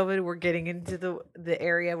with COVID, we're getting into the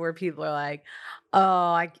area where people are like,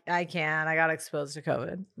 "Oh, I can't. I got exposed to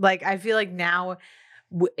COVID." Like I feel like now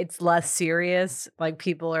it's less serious. Like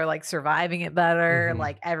people are like surviving it better. Mhm.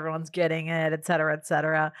 Like everyone's getting it, et cetera, et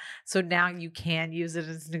cetera. So now you can use it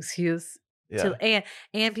as an excuse So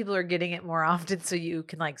and people are getting it more often, so you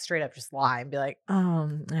can like straight up just lie and be like, I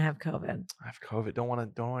have COVID. I have COVID. Don't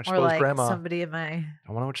want to Or expose like grandma. somebody in my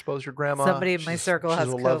Don't want to expose your grandma. somebody in my circle she's has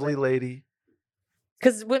a lovely COVID. lady.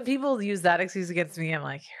 Because when people use that excuse against me, I'm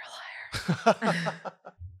like, you're a liar.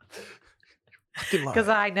 Because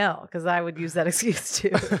I know, because I would use that excuse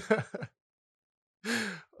too.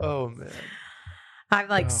 Oh man. I'm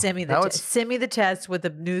like, Oh, send me the test with the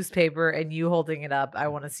newspaper and you holding it up. I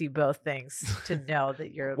want to see both things to know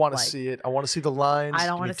that you're. I want to like, see it. I want to see the lines. I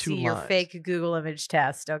don't want want to see your fake Google image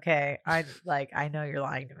test. Okay, I know you're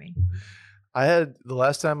lying to me. I had the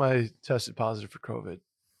last time I tested positive for COVID.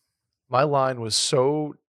 My line was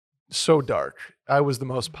so dark. I was the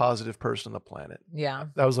most positive person on the planet. Yeah.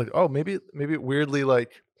 I was like, oh, maybe it weirdly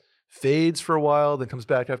like fades for a while, then comes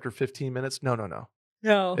back after 15 minutes. No.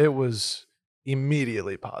 No. It was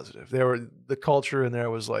immediately positive. The culture in there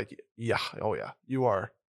was like, yeah, oh yeah, you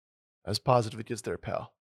are as positive it gets there,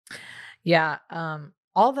 pal. Yeah.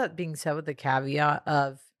 All that being said, with the caveat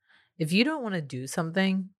of if you don't want to do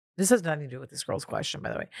something, this has nothing to do with this girl's question,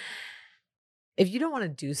 by the way. If you don't want to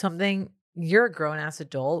do something, you're a grown ass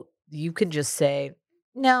adult. You can just say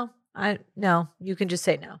no. You can just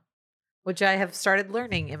say no, which I have started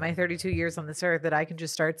learning in my 32 years on this earth, that I can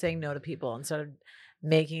just start saying no to people instead of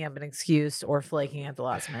making up an excuse or flaking at the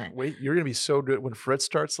last minute. Wait, you're gonna be so good when Fritz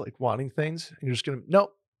starts like wanting things, and you're just gonna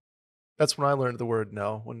nope. That's when I learned the word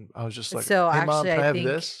no. When I was just like, So "Hey mom, actually, can I I have think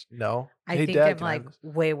this?" No. I Hey think dad, I'm can I have like this?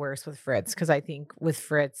 way worse with Fritz, because I think with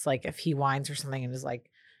Fritz, like if he whines or something and is like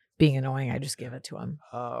being annoying, I just give it to him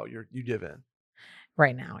Oh, you give in.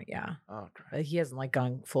 right now. Yeah. Okay. But he hasn't like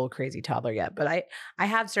gone full crazy toddler yet. But I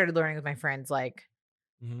have started learning with my friends, like,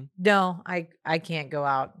 Mhm. no, I can't go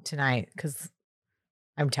out tonight because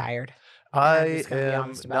I'm tired. I just gonna be am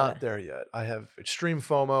honest about not it. there yet. I have extreme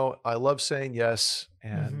FOMO. I love saying yes,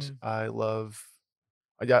 and Mhm. I love,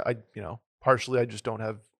 I partially I just don't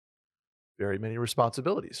have very many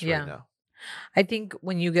responsibilities Yeah. right now. I think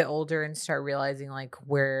when you get older and start realizing like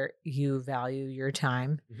where you value your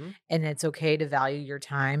time, Mhm. and it's okay to value your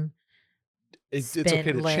time It's okay spent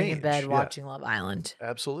to laying in bed change. Yeah, watching Love Island.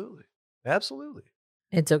 absolutely.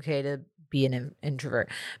 It's okay to be an introvert.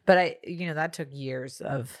 But that took years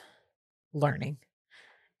of learning.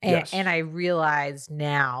 And Yes. I realize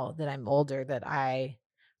now that I'm older that I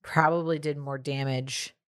probably did more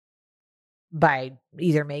damage by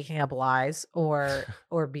either making up lies or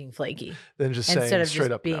being flaky, Then just instead saying of straight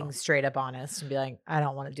just up being no. straight up honest and be like, I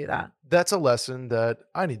don't want to do that. That's a lesson that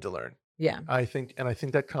I need to learn. Yeah. I think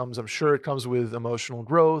that comes, I'm sure it comes with emotional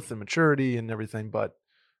growth and maturity and everything, but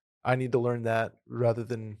I need to learn that rather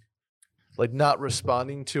than like not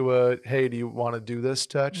responding to a, hey, do you want to do this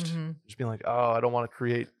text? Mhm. Just being like, oh, I don't want to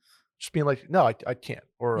create, just being like, no, I can't,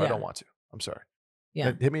 or I Yeah. don't want to. I'm sorry.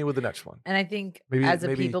 Yeah. Hit me with the next one. And I think Maybe- as a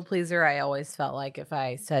maybe- people pleaser, I always felt like if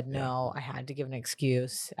I said Yeah. no, I had to give an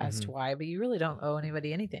excuse as to Mhm. why, but you really don't owe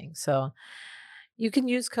anybody anything. So you can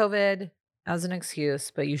use COVID as an excuse,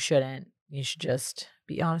 but you shouldn't. You should just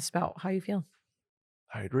be honest about how you feel.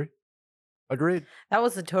 I agree. Agreed. That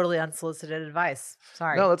was a totally unsolicited advice.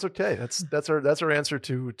 Sorry. No, that's okay. That's our answer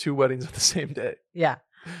to 2 weddings on the same day. Yeah.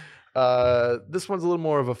 This one's a little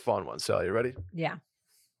more of a fun one. Sally, you ready? Yeah.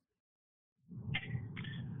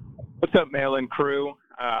 What's up, Mail-In crew?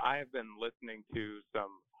 I have been listening to some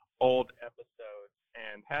old episodes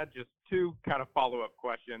and had just 2 kind of follow-up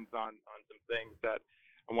questions on some things that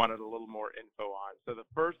I wanted a little more info on. So the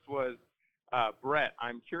first was, Brett,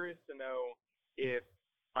 I'm curious to know if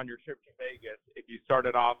on your trip to Vegas, if you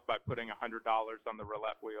started off by putting $100 on the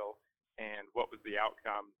roulette wheel and what was the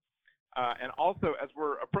outcome. And also, as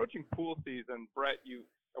we're approaching pool season, Brett, you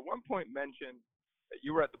at one point mentioned that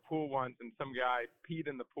you were at the pool once and some guy peed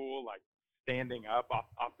in the pool, like standing up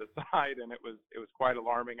off the side, and it was quite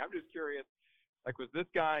alarming. I'm just curious, like, was this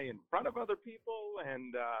guy in front of other people,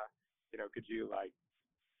 and could you like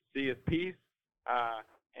see his piece?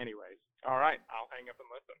 Anyways, all right, I'll hang up and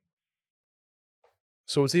listen.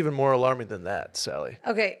 So it's even more alarming than that, Sally.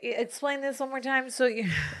 Okay. Explain this one more time. So you.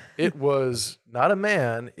 It was not a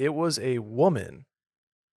man, it was a woman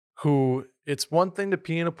who, it's one thing to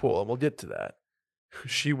pee in a pool, and we'll get to that.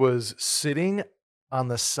 She was sitting on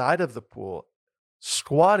the side of the pool,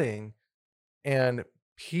 squatting, and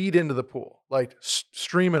peed into the pool, like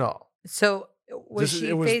stream and all. So was This is- she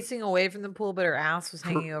it was- facing away from the pool, but her ass was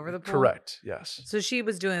hanging over the pool? Correct, yes. So she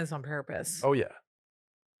was doing this on purpose. Oh, yeah.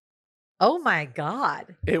 Oh my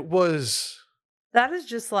God. It was That is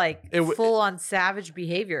just like It wa- full on savage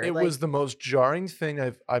behavior. it Like, was the most jarring thing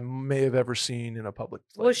I may have ever seen in a public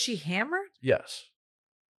place. was she hammered? Yes.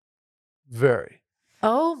 Very.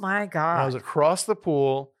 Oh my And I was God. across the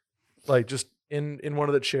pool, like just in one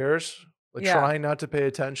of the chairs, like Yeah. trying not to pay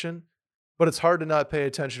attention. But it's hard to not pay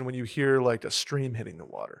attention when you hear like a stream hitting the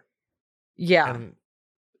water. Yeah. And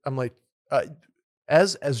I'm like,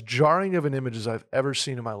 as jarring of an image as I've ever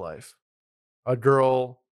seen in my life, a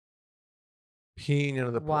girl peeing into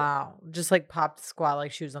the pool. Wow. Just like popped squat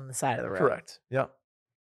like she was on the side of the road. Correct. Yeah.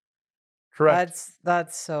 Correct.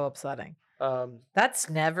 That's so upsetting. That's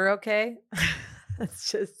never okay.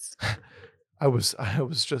 It's just I was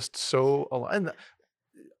just so aligned.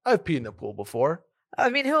 I've peed in a pool before. I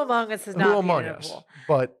mean, who among us has Who not among peed in a us? pool?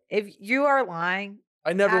 But If you are lying,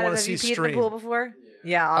 I never Adam, want to have see you peed in the stream. pool before?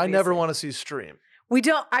 Yeah, I never obviously. want to see stream. We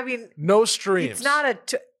don't. I mean, No streams.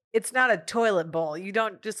 it's not a toilet bowl. You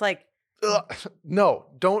don't just like Ugh. No,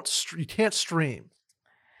 don't. You can't stream.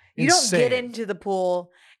 you don't get Insane. into the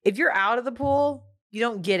pool. If you're out of the pool, you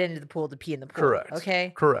don't get into the pool to pee in the pool. Correct.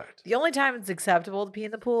 Okay. Correct. The only time it's acceptable to pee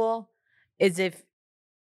in the pool is if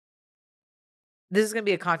this is going to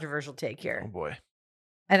be a controversial take Oh here. boy.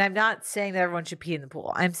 And I'm not saying that everyone should pee in the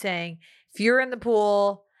pool. I'm saying if you're in the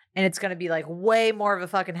pool and it's going to be like way more of a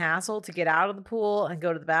fucking hassle to get out of the pool and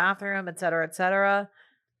go to the bathroom, et cetera,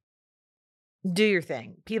 do your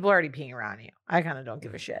thing. People are already peeing around you. I kind of don't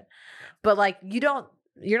give a shit. But like you're not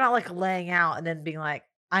like laying out and then being like,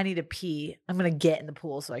 I need to pee. I'm going to get in the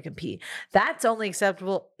pool so I can pee. That's only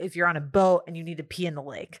acceptable if you're on a boat and you need to pee in the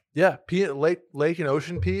lake. Yeah. Pee at lake and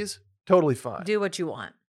ocean peas. Totally fine. Do what you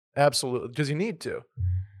want. Absolutely. Because you need to.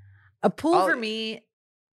 A pool I'll- for me,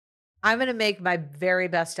 I'm going to make my very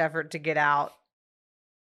best effort to get out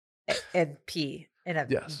and pee in a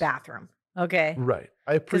Yes. bathroom. Okay. Right.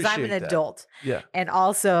 I Because appreciate I'm an that. adult. Yeah. And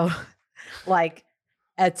also, like,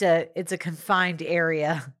 it's a confined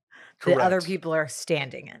area that other Correct. people are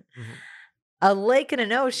standing in. Mhm. A lake and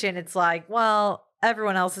an ocean, it's like, well,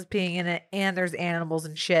 everyone else is peeing in it, and there's animals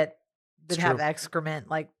and shit that It's have true. excrement.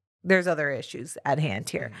 Like, there's other issues at hand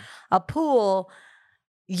here. Mhm. A pool,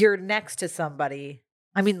 you're next to somebody.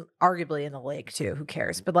 I mean, arguably in the lake too. Who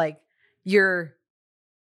cares? But like,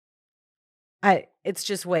 it's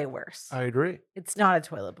just way worse. I agree. It's not a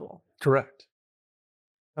toilet bowl. Correct.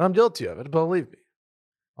 And I'm guilty of it. Believe me.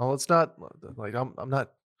 Well, it's not like I'm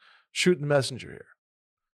not shooting the messenger here.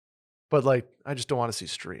 But like, I just don't want to see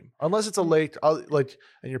stream unless it's a lake. And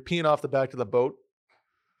you're peeing off the back of the boat.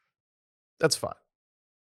 That's fine.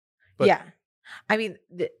 But yeah. I mean,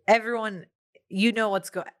 everyone, you know what's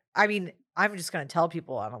going. I mean, I'm just going to tell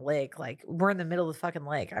people on a lake, like, we're in the middle of the fucking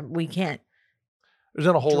lake. We can't there's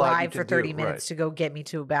not a whole lot you drive can for 30 do, minutes right. to go get me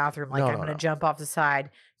to a bathroom. Like, No, I'm no, going to no. jump off the side,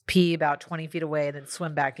 pee about 20 feet away, and then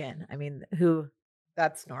swim back in. I mean,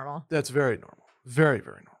 that's normal. That's very normal. Very,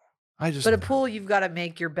 very normal. But a pool, you've got to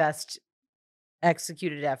make your best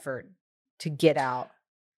executed effort to get out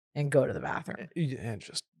and go to the bathroom. And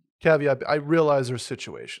just caveat, I realize there's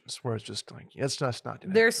situations where it's just like, it's just not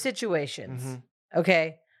going to There's situations, Mhm.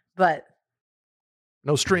 okay? But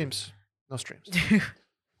No streams. No streams.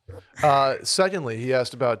 Secondly, he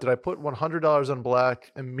asked about, did I put $100 on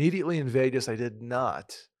black immediately in Vegas? I did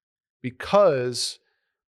not, because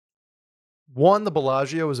one, the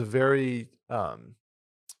Bellagio is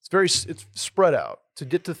it's spread out to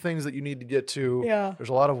get to things that you need to get to. yeah. There's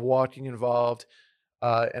a lot of walking involved.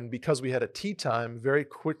 And because we had a tea time very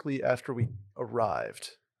quickly after we arrived,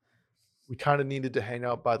 we kind of needed to hang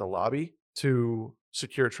out by the lobby to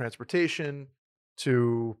secure transportation,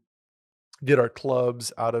 to get our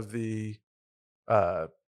clubs out of the, that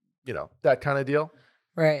kind of deal.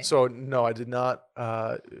 Right. So no, I did not.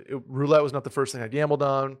 Roulette was not the first thing I gambled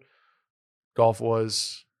on. Golf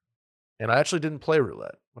was, and I actually didn't play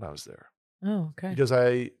roulette when I was there Oh, okay. because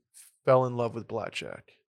I fell in love with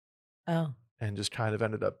blackjack Oh, and just kind of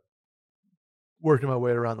ended up working my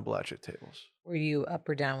way around the blackjack tables. were you up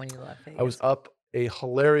or down when you left Vegas? I was up a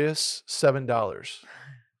hilarious $7.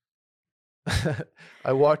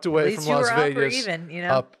 I walked At away least from you Las were up or Vegas even, you know?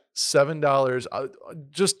 up $7.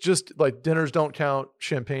 Just like dinners don't count,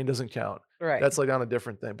 champagne doesn't count. Right. That's like on a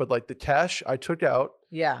different thing. But like the cash I took out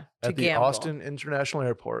yeah. To at the gamble. Austin International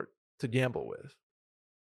Airport to gamble with,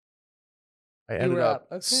 I ended were up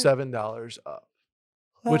up, okay. $7 up.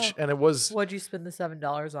 Which Wow. and it was What'd you spend the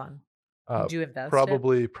 $7 on? uh, Did you invest it?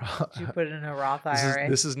 probably Did you put it in a Roth this IRA? is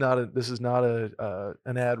this is not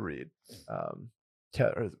an ad read or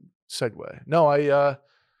segue. No, I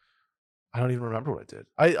don't even remember what I did.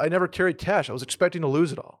 I never carried cash. I was expecting to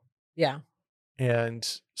lose it all. yeah. And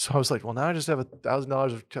so I was like, well, now I just have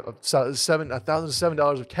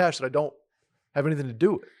 $1,007 of cash that I don't have anything to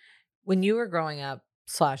do with. When you were growing up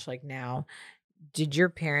 / like now, did your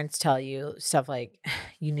parents tell you stuff like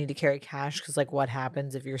you need to carry cash because like what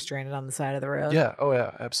happens if you're stranded on the side of the road? Yeah. Oh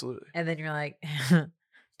yeah, absolutely. And then you're like,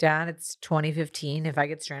 Dad, it's 2015. If I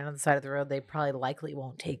get stranded on the side of the road, they probably likely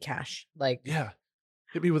won't take cash. Like, Yeah.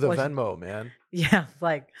 Hit me with a What- Venmo, man. yeah,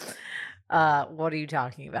 like, what are you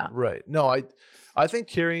talking about? Right. No, I think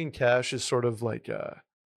carrying cash is sort of like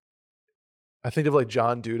I think of like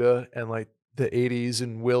John Duda and like the 80s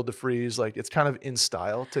and Will DeFreeze. Like it's kind of in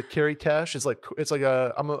style to carry cash. It's like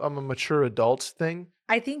I'm a mature adult thing.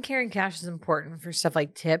 I think carrying cash is important for stuff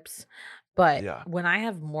like tips, but Yeah. when I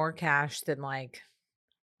have more cash than like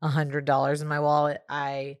 $100 in my wallet,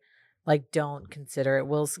 I like don't consider it.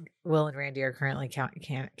 Will and Randy are currently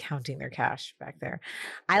counting their cash back there.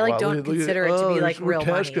 I like Wow, don't look at- consider it oh, to be you're- like we're real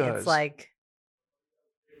cash money. guys. It's like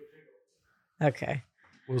okay.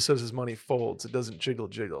 Will says his money folds. It doesn't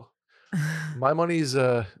jiggle. My money's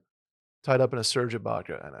tied up in a Serge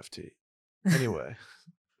Ibaka NFT. Anyway,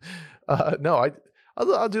 no,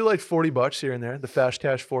 I'll do like $40 here and there. The fast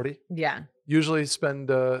cash 40. Yeah. Usually spend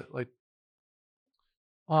like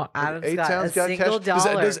Well, Adam's got a A-Town's got single cash.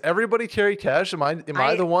 dollar. Does everybody carry cash? Am I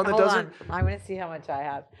the one that hold doesn't? on. I'm gonna see how much I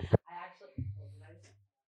have. I actually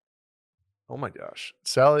Oh my gosh,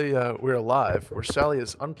 Sally, we're live. Where Sally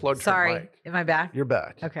is unplugged her sorry. mic. Am I back? You're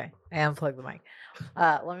back. Okay. I unplugged the mic.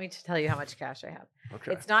 Let me just tell you how much cash I have.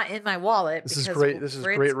 Okay. It's not in my wallet. This is because great. This is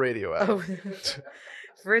Fritz- great radio. Adam. Oh,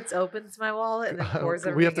 Fritz opens my wallet and then pours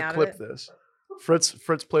everything we have to out clip of it. this. Fritz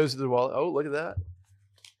plays with the wallet. Oh, look at that.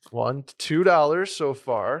 $2 so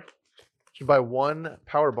far. Should buy one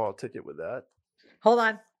Powerball ticket with that. Hold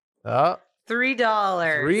on. $3.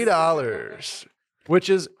 $3. Which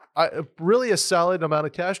is really a solid amount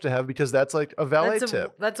of cash to have because that's like a valet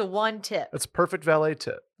tip. That's a one tip. That's a perfect valet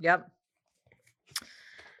tip. Yep.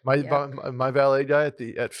 My Yep. my valet guy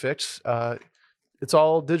at Fix, it's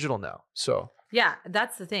all digital now. So Yeah,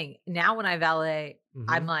 that's the thing. Now when I valet, mhm.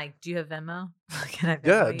 I'm like, do you have Venmo? Can I Venmo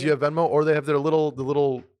yeah. Do you have Venmo or they have the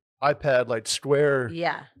little iPad like square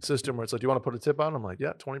Yeah. system where it's like, do you want to put a tip on? I'm like,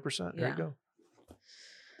 yeah, 20%. There Yeah. you go.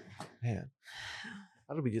 Man,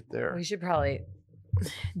 how did we get there? We should probably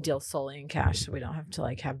deal solely in cash so we don't have to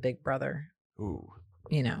like have Big Brother, Ooh,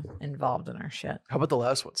 involved in our shit. how about the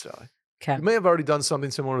last one, Sally? Okay. You may have already done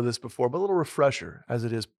something similar to this before, but a little refresher as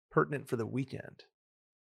it is pertinent for the weekend.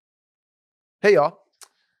 Hey, y'all.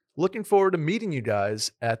 Looking forward to meeting you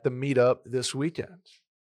guys at the meetup this weekend.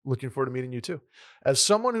 Looking forward to meeting you too. As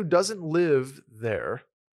someone who doesn't live there,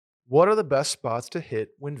 what are the best spots to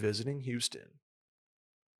hit when visiting Houston?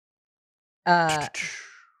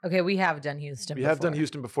 Okay, we have done Houston. We have done before.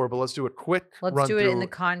 Houston before, but let's do a quick Let's run do it in the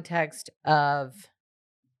through context of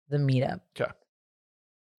the meetup.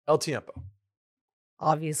 El Tiempo.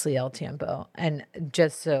 Obviously, El Tiempo. And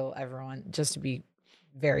just so everyone, just to be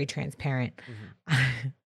very transparent,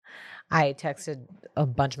 I texted a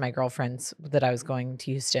bunch of my girlfriends that I was going to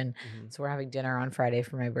Houston. So we're having dinner on Friday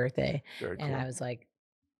for my birthday. Very cool. And I was like,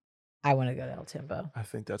 I want to go to El Tiempo. I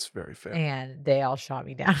think that's very fair. And they all shot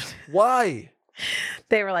me down. Why?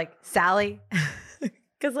 They were like, Sally,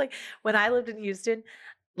 because like when I lived in Houston,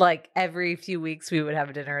 like every few weeks we would have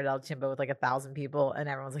a dinner at El Tiempo with like 1,000 people, and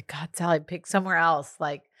everyone's like, God, Sally, pick somewhere else.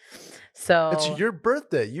 Like, so It's your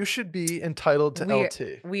birthday. You should be entitled to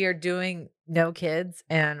LT. we are doing no kids,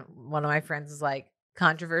 and one of my friends was like,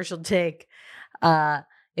 controversial take.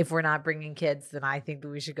 If we're not bringing kids, then I think that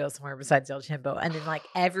we should go somewhere besides El Tiempo. And then like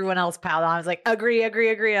everyone else piled on. I was like, agree. I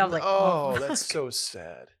was like, oh, fuck. that's so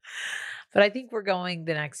sad. But I think we're going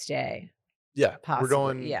the next day. Yeah, Possibly, we're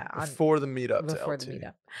going yeah, on- before the meetup Before to the LT.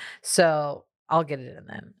 meetup. So I'll get it in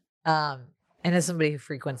then. And as somebody who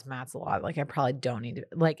frequents Matt's a lot, like I probably don't need to,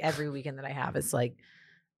 like every weekend that I have is like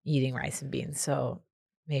eating rice and beans. So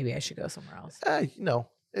maybe I should go somewhere else.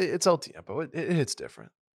 It's El Tiempo. It hits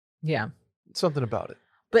different. Yeah. Something about it.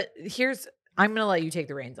 But I'm going to let you take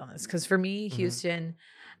the reins on this. Cause for me, Mhm. Houston,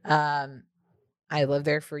 I lived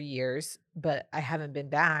there for years, but I haven't been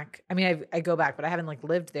back. I mean, I go back, but I haven't like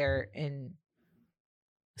lived there in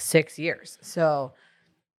 6 years. So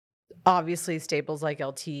obviously staples like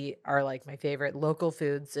LT are like my favorite. Local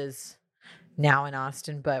Foods is now in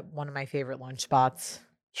Austin, but one of my favorite lunch spots.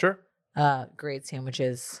 Sure. Great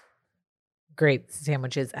sandwiches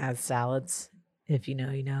as salads. If you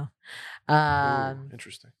know, you know. Ooh,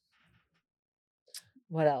 interesting.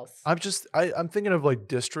 What else? I'm thinking of like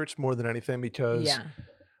districts more than anything because Yeah.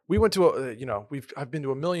 we went to I've been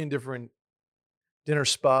to a million different dinner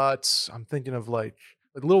spots. I'm thinking of like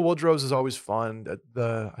Little Woodrow's is always fun.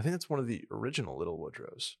 I think it's one of the original Little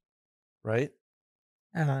Woodrow's, right?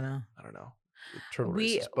 I don't know. I don't know. Turtle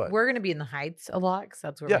races, but We're gonna be in the Heights a lot because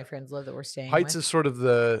that's where Yeah. my friends live that we're staying. Heights with. is sort of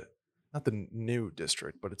not the new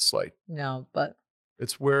district, but it's like No, but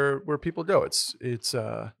it's where people go. It's is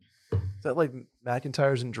that like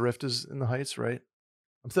McIntyre's and Drift is in the Heights, right?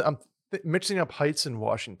 I'm mixing up Heights and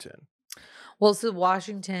Washington. Well, so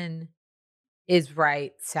Washington is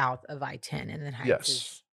right south of I-10, and then Heights Yes.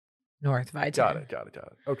 is north of I-10. Got it.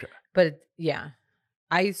 Okay. But yeah,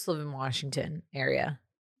 I used to live in Washington area,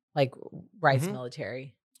 like Rice Mhm.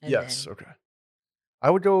 Military. And Yes. then- Okay. I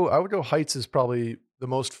would go Heights is probably the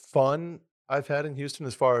most fun I've had in Houston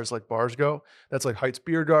as far as like bars go. That's like Heights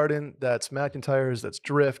Beer Garden. That's McIntyre's. That's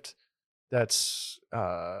Drift. That's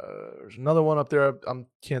there's another one up there I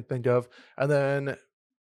can't think of. And then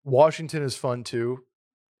Washington is fun too.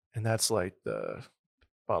 And that's like the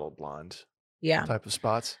Bottled Blonde yeah. type of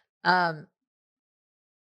spots.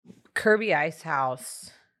 Kirby Ice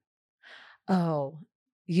House. Oh,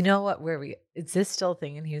 you know what? Is this still a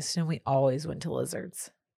thing in Houston? We always went to Lizards.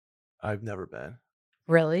 I've never been.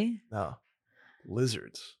 Really? No.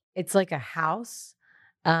 Lizards. It's like a house.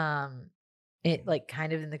 It like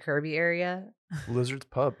kind of in the Kirby area. Lizards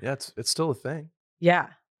Pub. Yeah, it's still a thing. Yeah.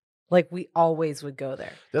 Like we always would go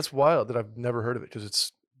there. That's wild that I've never heard of it because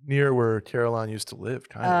it's near where Caroline used to live,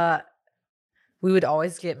 kind of. We would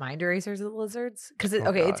always get mind erasers at Lizards because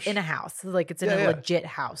Oh, it's in gosh. a house. So, like it's in Yeah, a yeah. legit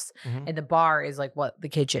house. Mhm. And the bar is like what the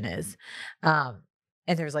kitchen is.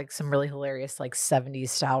 And there's like some really hilarious like 70s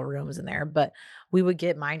style rooms in there. But we would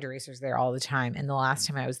get mind erasers there all the time. And the last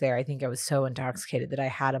time I was there, I think I was so intoxicated that I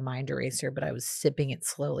had a mind eraser, but I was sipping it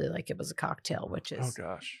slowly like it was a cocktail, which Oh is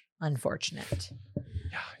gosh. unfortunate.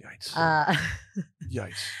 Yeah, yikes.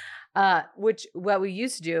 Yikes. Which what we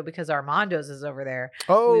used to do because Armando's is over there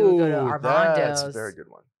Oh, we would go to that's a Armando's. very good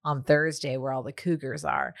one. on Thursday where all the cougars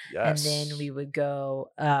are. Yes. And then we would go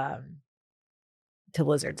to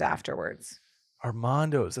Lizards afterwards.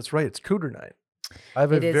 Armando's. That's right. It's Cougar Night. I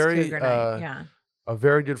have It a is very Cougar Night. Yeah. a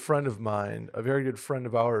very good friend of mine, a very good friend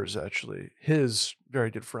of ours, actually. His very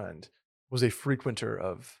good friend was a frequenter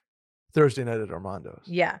of Thursday night at Armando's.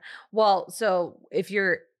 Yeah. Well, so if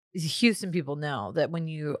you're Houston people know that when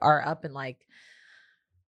you are up in like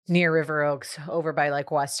near River Oaks, over by like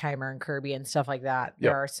Westheimer and Kirby and stuff like that, there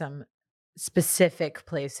Yep. are some specific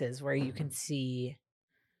places where you can see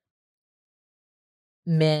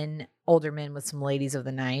older men with some ladies of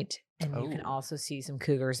the night, and you can Oh. also see some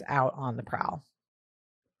cougars out on the prowl.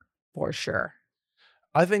 For sure.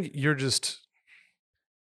 I think you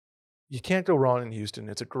can't go wrong in Houston.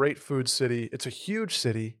 It's a great food city. It's a huge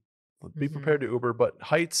city. Be Mhm. prepared to Uber, but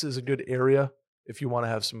Heights is a good area if you want to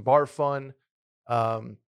have some bar fun.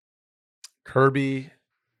 Kirby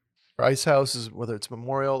or Ice House is whether it's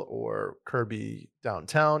Memorial or Kirby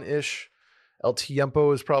downtown ish. El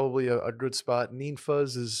Tiempo is probably a good spot.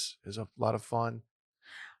 Ninfa's is a lot of fun.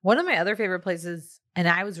 One of my other favorite places, and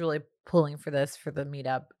I was really pulling for this for the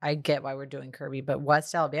meetup. I get why we're doing Kirby, but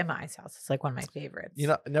West Alabama Ice House is like one of my favorites. You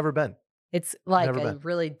know, never been. It's like never a been.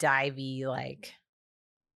 really divey, like,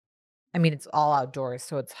 I mean, it's all outdoors,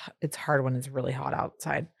 so it's hard when it's really hot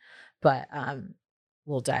outside. But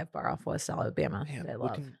little dive bar off West Alabama Man, that I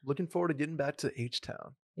love. looking forward to getting back to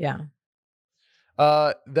H-Town. Yeah.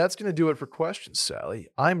 That's going to do it for questions, Sally.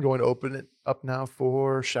 I'm going to open it up now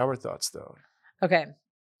for shower thoughts, though. Okay.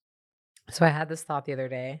 So I had this thought the other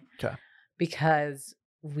day. 'Kay. Because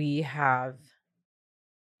we have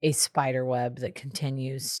a spider web that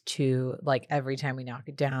continues to, like, every time we knock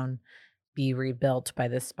it down, be rebuilt by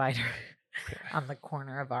this spider Okay. on the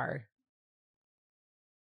corner of our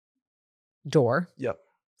door Yep.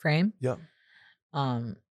 frame. Yep.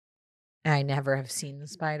 I never have seen the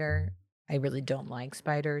spider. I really don't like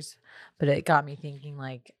spiders, but it got me thinking,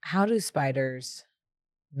 like, how do spiders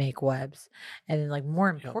make webs? And then, like, more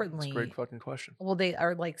Yep. That's a importantly, great fucking question. well, they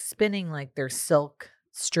are like spinning like their silk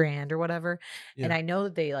strand or whatever. And Yeah. I know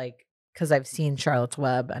that they like, because I've seen Charlotte's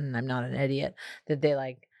Web and I'm not an idiot, that they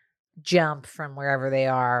like jump from wherever they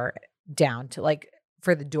are down to like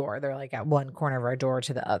for the door. They're like at one corner of our door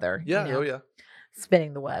to the other. Yeah. you know, Oh, yeah.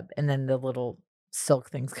 spinning the web and then the little silk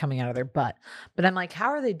things coming out of their butt. But I'm like, how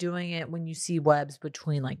are they doing it when you see webs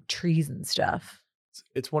between like trees and stuff?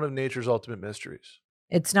 It's one of nature's ultimate mysteries.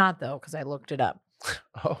 It's not though, because I looked it up.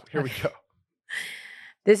 Oh, here we go.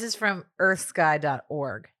 This is from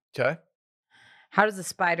earthsky.org. Okay. How does a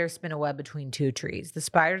spider spin a web between two trees? The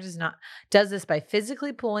spider does this by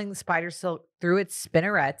physically pulling the spider silk through its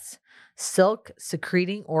spinnerets, silk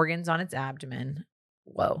secreting organs on its abdomen.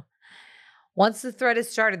 Whoa. Once the thread is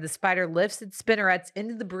started, the spider lifts its spinnerets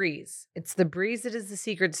into the breeze. It's the breeze that is the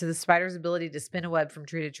secret to the spider's ability to spin a web from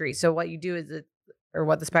tree to tree. So what you do is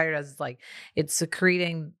what the spider does is like it's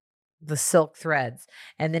secreting the silk threads,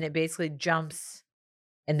 and then it basically jumps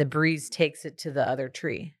and the breeze takes it to the other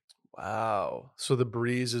tree. Wow. So the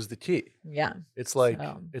breeze is the key. Yeah. It's like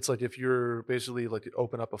So- it's like if you're basically like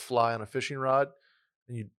open up a fly on a fishing rod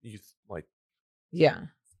and you like Yeah.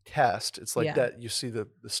 cast. It's like Yeah. that. You see the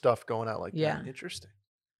stuff going out like Yeah. that. Interesting.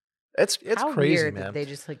 It's How crazy, weird man. that they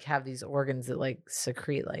just like have these organs that like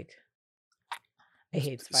secrete like. I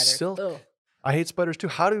hate spiders. Silk. Ugh. I hate spiders too.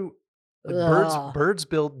 How do like Ugh. birds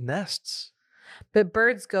build nests? But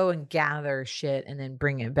birds go and gather shit and then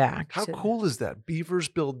bring it back. How cool is that? Beavers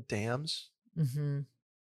build dams. Mm-hmm.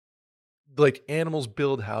 Like animals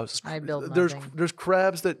build houses. I build There's nothing.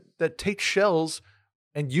 crabs that take shells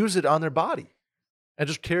and use it on their body and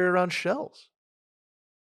just carry around shells.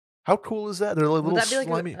 How cool is that? They're like Would little that be like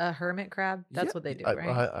slimy. a hermit crab? That's Yeah, what they do, I,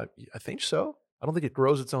 right? I think so. I don't think it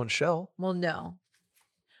grows its own shell. Well, no.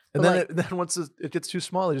 And But then then once it gets too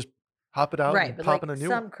small, they just hop it out Right, and but pop like in a new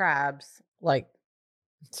some one. crabs, like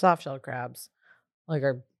soft shell crabs, like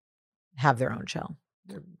have their own shell.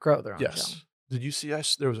 They grow their own shell. Yes. Did you see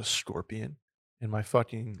there was a scorpion in my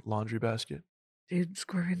fucking laundry basket? Dude,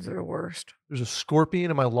 scorpions are the worst. There's a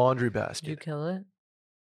scorpion in my laundry Did you basket. kill it?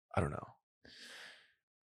 I don't know.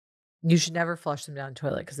 You should never flush them down the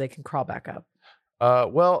toilet because they can crawl back up.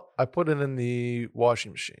 Well, I put it in the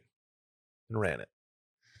washing machine and ran it.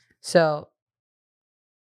 So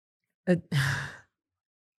Then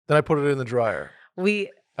I put it in the dryer. we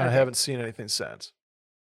And I okay. haven't seen anything since.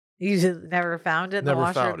 You just never found it in the Never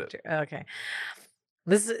washer? found it. Okay.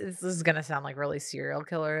 This is gonna sound like really serial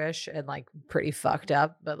killer-ish and like pretty fucked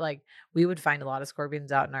up, but like we would find a lot of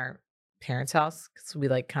scorpions out in our parents' house because we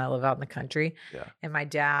like kind of live out in the country. Yeah. And my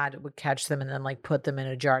dad would catch them and then like put them in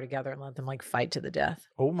a jar together and let them like fight to the death.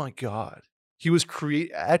 Oh my God. He was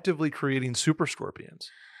actively creating super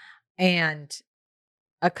scorpions. And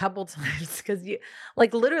a couple times because you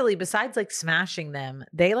like literally besides like smashing them,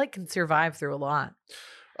 they like can survive through a lot.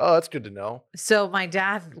 Oh, that's good to know. So my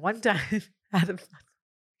dad one time had a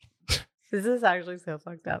this is actually so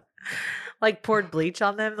fucked up. Like poured bleach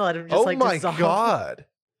on them to let him just Oh like my dissolve. God.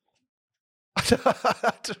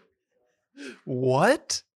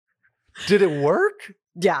 What? Did it work?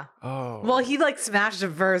 Yeah. Oh. Well, he like smashed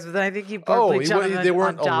them first, but then I think he poured bleach on them. They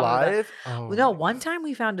weren't on top of that. alive? Oh. No, one time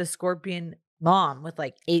we found a scorpion mom with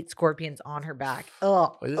like 8 scorpions on her back.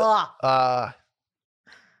 Ugh. Ugh.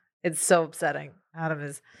 It's so upsetting. Adam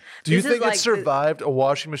is. Do you This is think like it the- survived a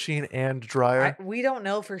washing machine and dryer? We don't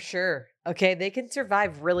know for sure. Okay, they can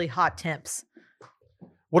survive really hot temps.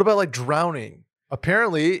 What about like drowning?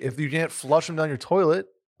 Apparently, if you can't flush them down your toilet,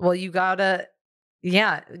 Well, you gotta.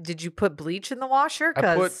 Yeah. Did you put bleach in the washer? I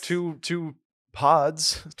put 'Cause two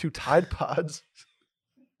pods, 2 Tide Pods.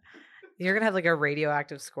 you're gonna have like a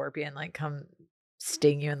radioactive scorpion like come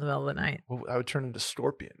sting you in the middle of the night. Well, I would turn into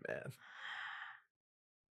Scorpion, man.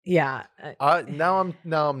 Yeah. Now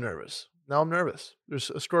I'm nervous. Now I'm nervous. There's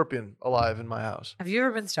a scorpion alive in my house. Have you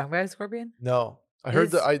ever been stung by a scorpion? No, I It heard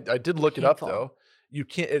is that. I did look it up painful. though. You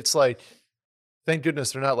can't. It's like, thank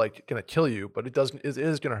goodness they're not like gonna kill you, but it doesn't. It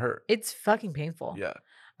is gonna hurt. It's fucking painful. Yeah.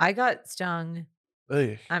 I got stung.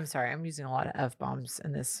 Ugh. I'm sorry, I'm using a lot of F-bombs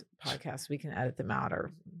in this podcast. We can edit them out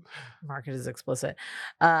or mark it as explicit.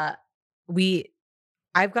 I've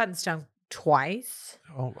gotten stung twice.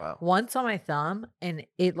 Oh wow. Once on my thumb, and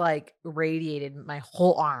it like radiated my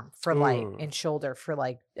whole arm for like Ooh. and shoulder for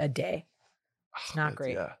like a day. It's not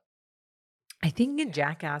great. Yeah. I think in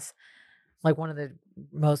Jackass, like one of the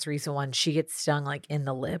most recent ones, she gets stung like in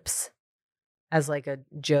the lips as like a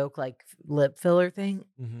joke, like lip filler thing.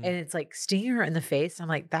 Mhm. And it's like stinging her in the face. I'm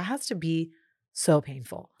like, that has to be so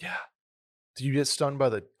painful. Yeah. Do you get stung by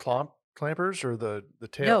the clampers or the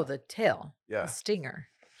tail? No, the tail. Yeah. The stinger.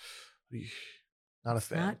 Eesh. Not a It's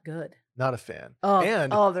fan. not good. Not a fan. Oh,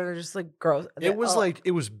 and they're just like gross. it was like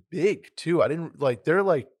it was big too. I didn't like. They're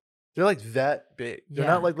like that big. They're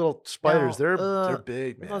Yeah. not like little spiders. No, They're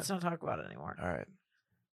big, man. Let's not talk about it anymore. All right.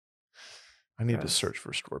 I need to Gross. search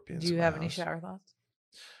for scorpions. Do you in my have any house. shower thoughts?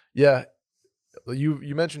 Yeah.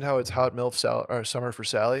 You mentioned how it's hot MILF or summer for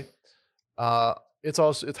Sally. It's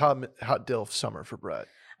hot DILF summer for Brett.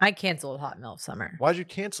 I canceled Hot Milk Summer Why'd you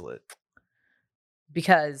cancel it?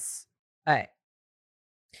 because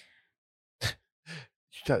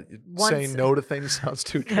Saying no to things sounds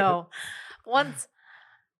too good. no, once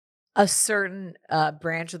a certain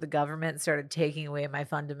branch of the government started taking away my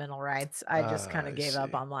fundamental rights, I just kind I of gave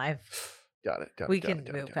up see. on life. Got it. We can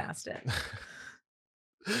move past it.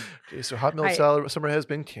 Okay, so hot milk I- summer has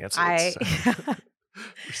been canceled. I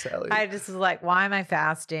For Sally. I just was like, why am I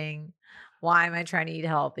fasting? Why am I trying to eat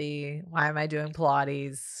healthy? Why am I doing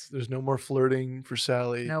Pilates? There's no more flirting for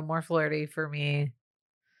Sally. No more flirty for me.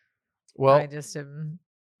 Well, I just am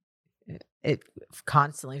it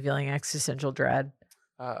constantly feeling existential dread.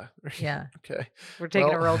 Yeah. Okay. We're taking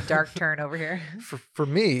a Well- real dark turn over here. For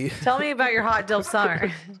me, Tell me about your hot DILF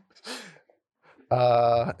summer.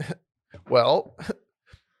 Well,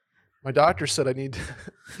 my doctor said I need,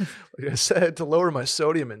 like I said, to lower my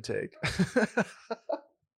sodium intake.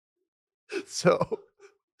 So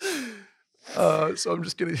I'm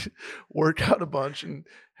just gonna work out a bunch and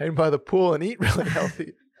hang by the pool and eat really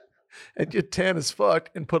healthy and get tan as fuck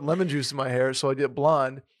and put lemon juice in my hair so I get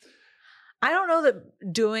blonde. I don't know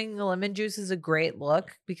that doing lemon juice is a great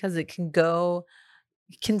look because it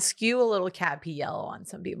can skew a little cat pee yellow on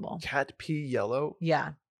some people. Cat pee yellow?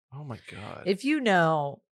 Yeah. Oh my God. If you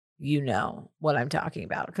know what I'm talking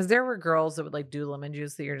about. Because there were girls that would like do lemon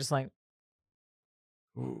juice that you're just like,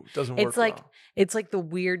 Ooh, doesn't work. it's like well. it's like the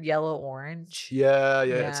weird yellow orange. Yeah.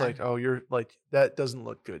 It's Yeah. like, oh, you're like, that doesn't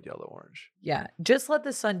look good, yellow orange. Yeah. Just let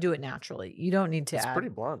the sun do it naturally. You don't need to It's add. pretty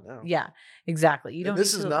blonde now. Yeah, exactly. You And don't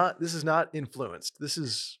this need is to, this is not influenced. This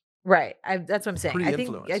is right. That's what I'm saying. pretty I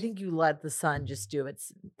influenced. think you let the sun just do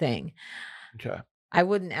its thing. okay. I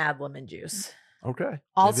wouldn't add lemon juice. Okay. Maybe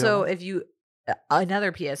Also, I'll- if you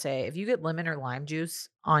another PSA, if you get lemon or lime juice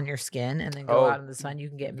on your skin and then go Oh, out in the sun, you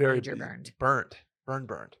can get very major burned. burned.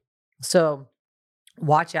 So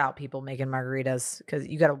watch out, people making margaritas, because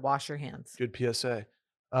you got to wash your hands. Good PSA.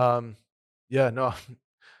 Yeah, no,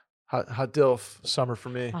 hot dilf summer for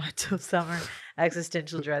me. Hot till summer,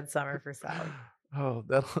 existential dread summer for Sally. Oh,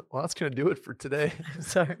 that's gonna do it for today. I'm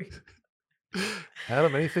sorry.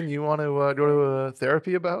 Adam, anything you want to go to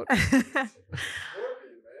therapy about?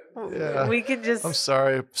 Yeah. We can just I'm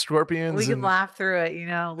sorry, scorpions. we can and laugh through it, live,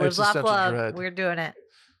 laugh, existential love. dread. We're doing it.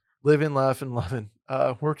 living, laughing, loving.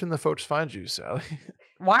 Where can the folks find you, Sally?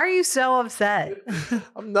 Why are you so upset?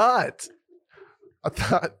 I'm not. I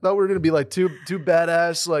thought we were gonna be like two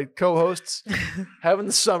badass like co-hosts having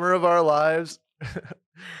the summer of our lives.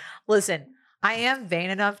 Listen, I am vain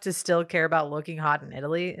enough to still care about looking hot in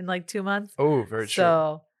Italy in like 2 months. Oh, very true.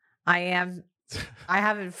 So I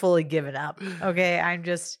haven't fully given up. Okay. I'm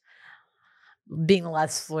just being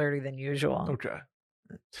less flirty than usual. Okay.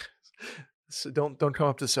 So don't come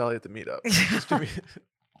up to Sally at the meetup.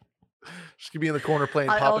 Just be in the corner playing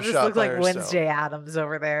Papa I'll just Shot look by like herself. Wednesday Addams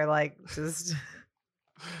over there. Like just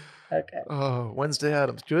okay. Oh, Wednesday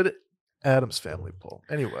Addams. Good Addams family poll.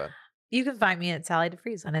 Anyway, You can find me at Sally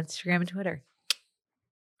DeFries on Instagram and Twitter.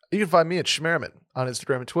 you can find me at Schmerman on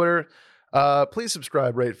Instagram and Twitter. Please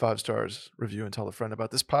subscribe, rate 5 stars, review, and tell a friend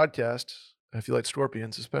about this podcast. If you like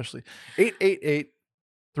scorpions, especially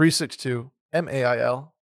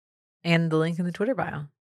 888-362-MAIL. And the link in the Twitter bio.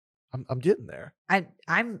 I'm getting there.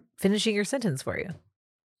 I'm finishing your sentence for you.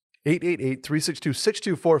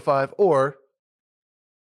 888-362-6245 or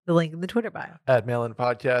The link in the Twitter bio. at Mail-In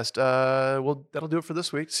Podcast. Well, that'll do it for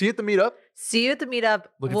this week. See you at the meetup. See you at the meetup.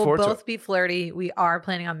 Looking We'll forward to both it. be flirty. We are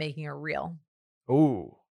planning on making a reel.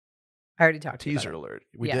 Ooh, I already talked to you teaser about alert.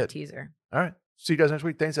 it. We yeah, did. teaser. All right. See you guys next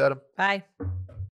week. Thanks, Adam. Bye.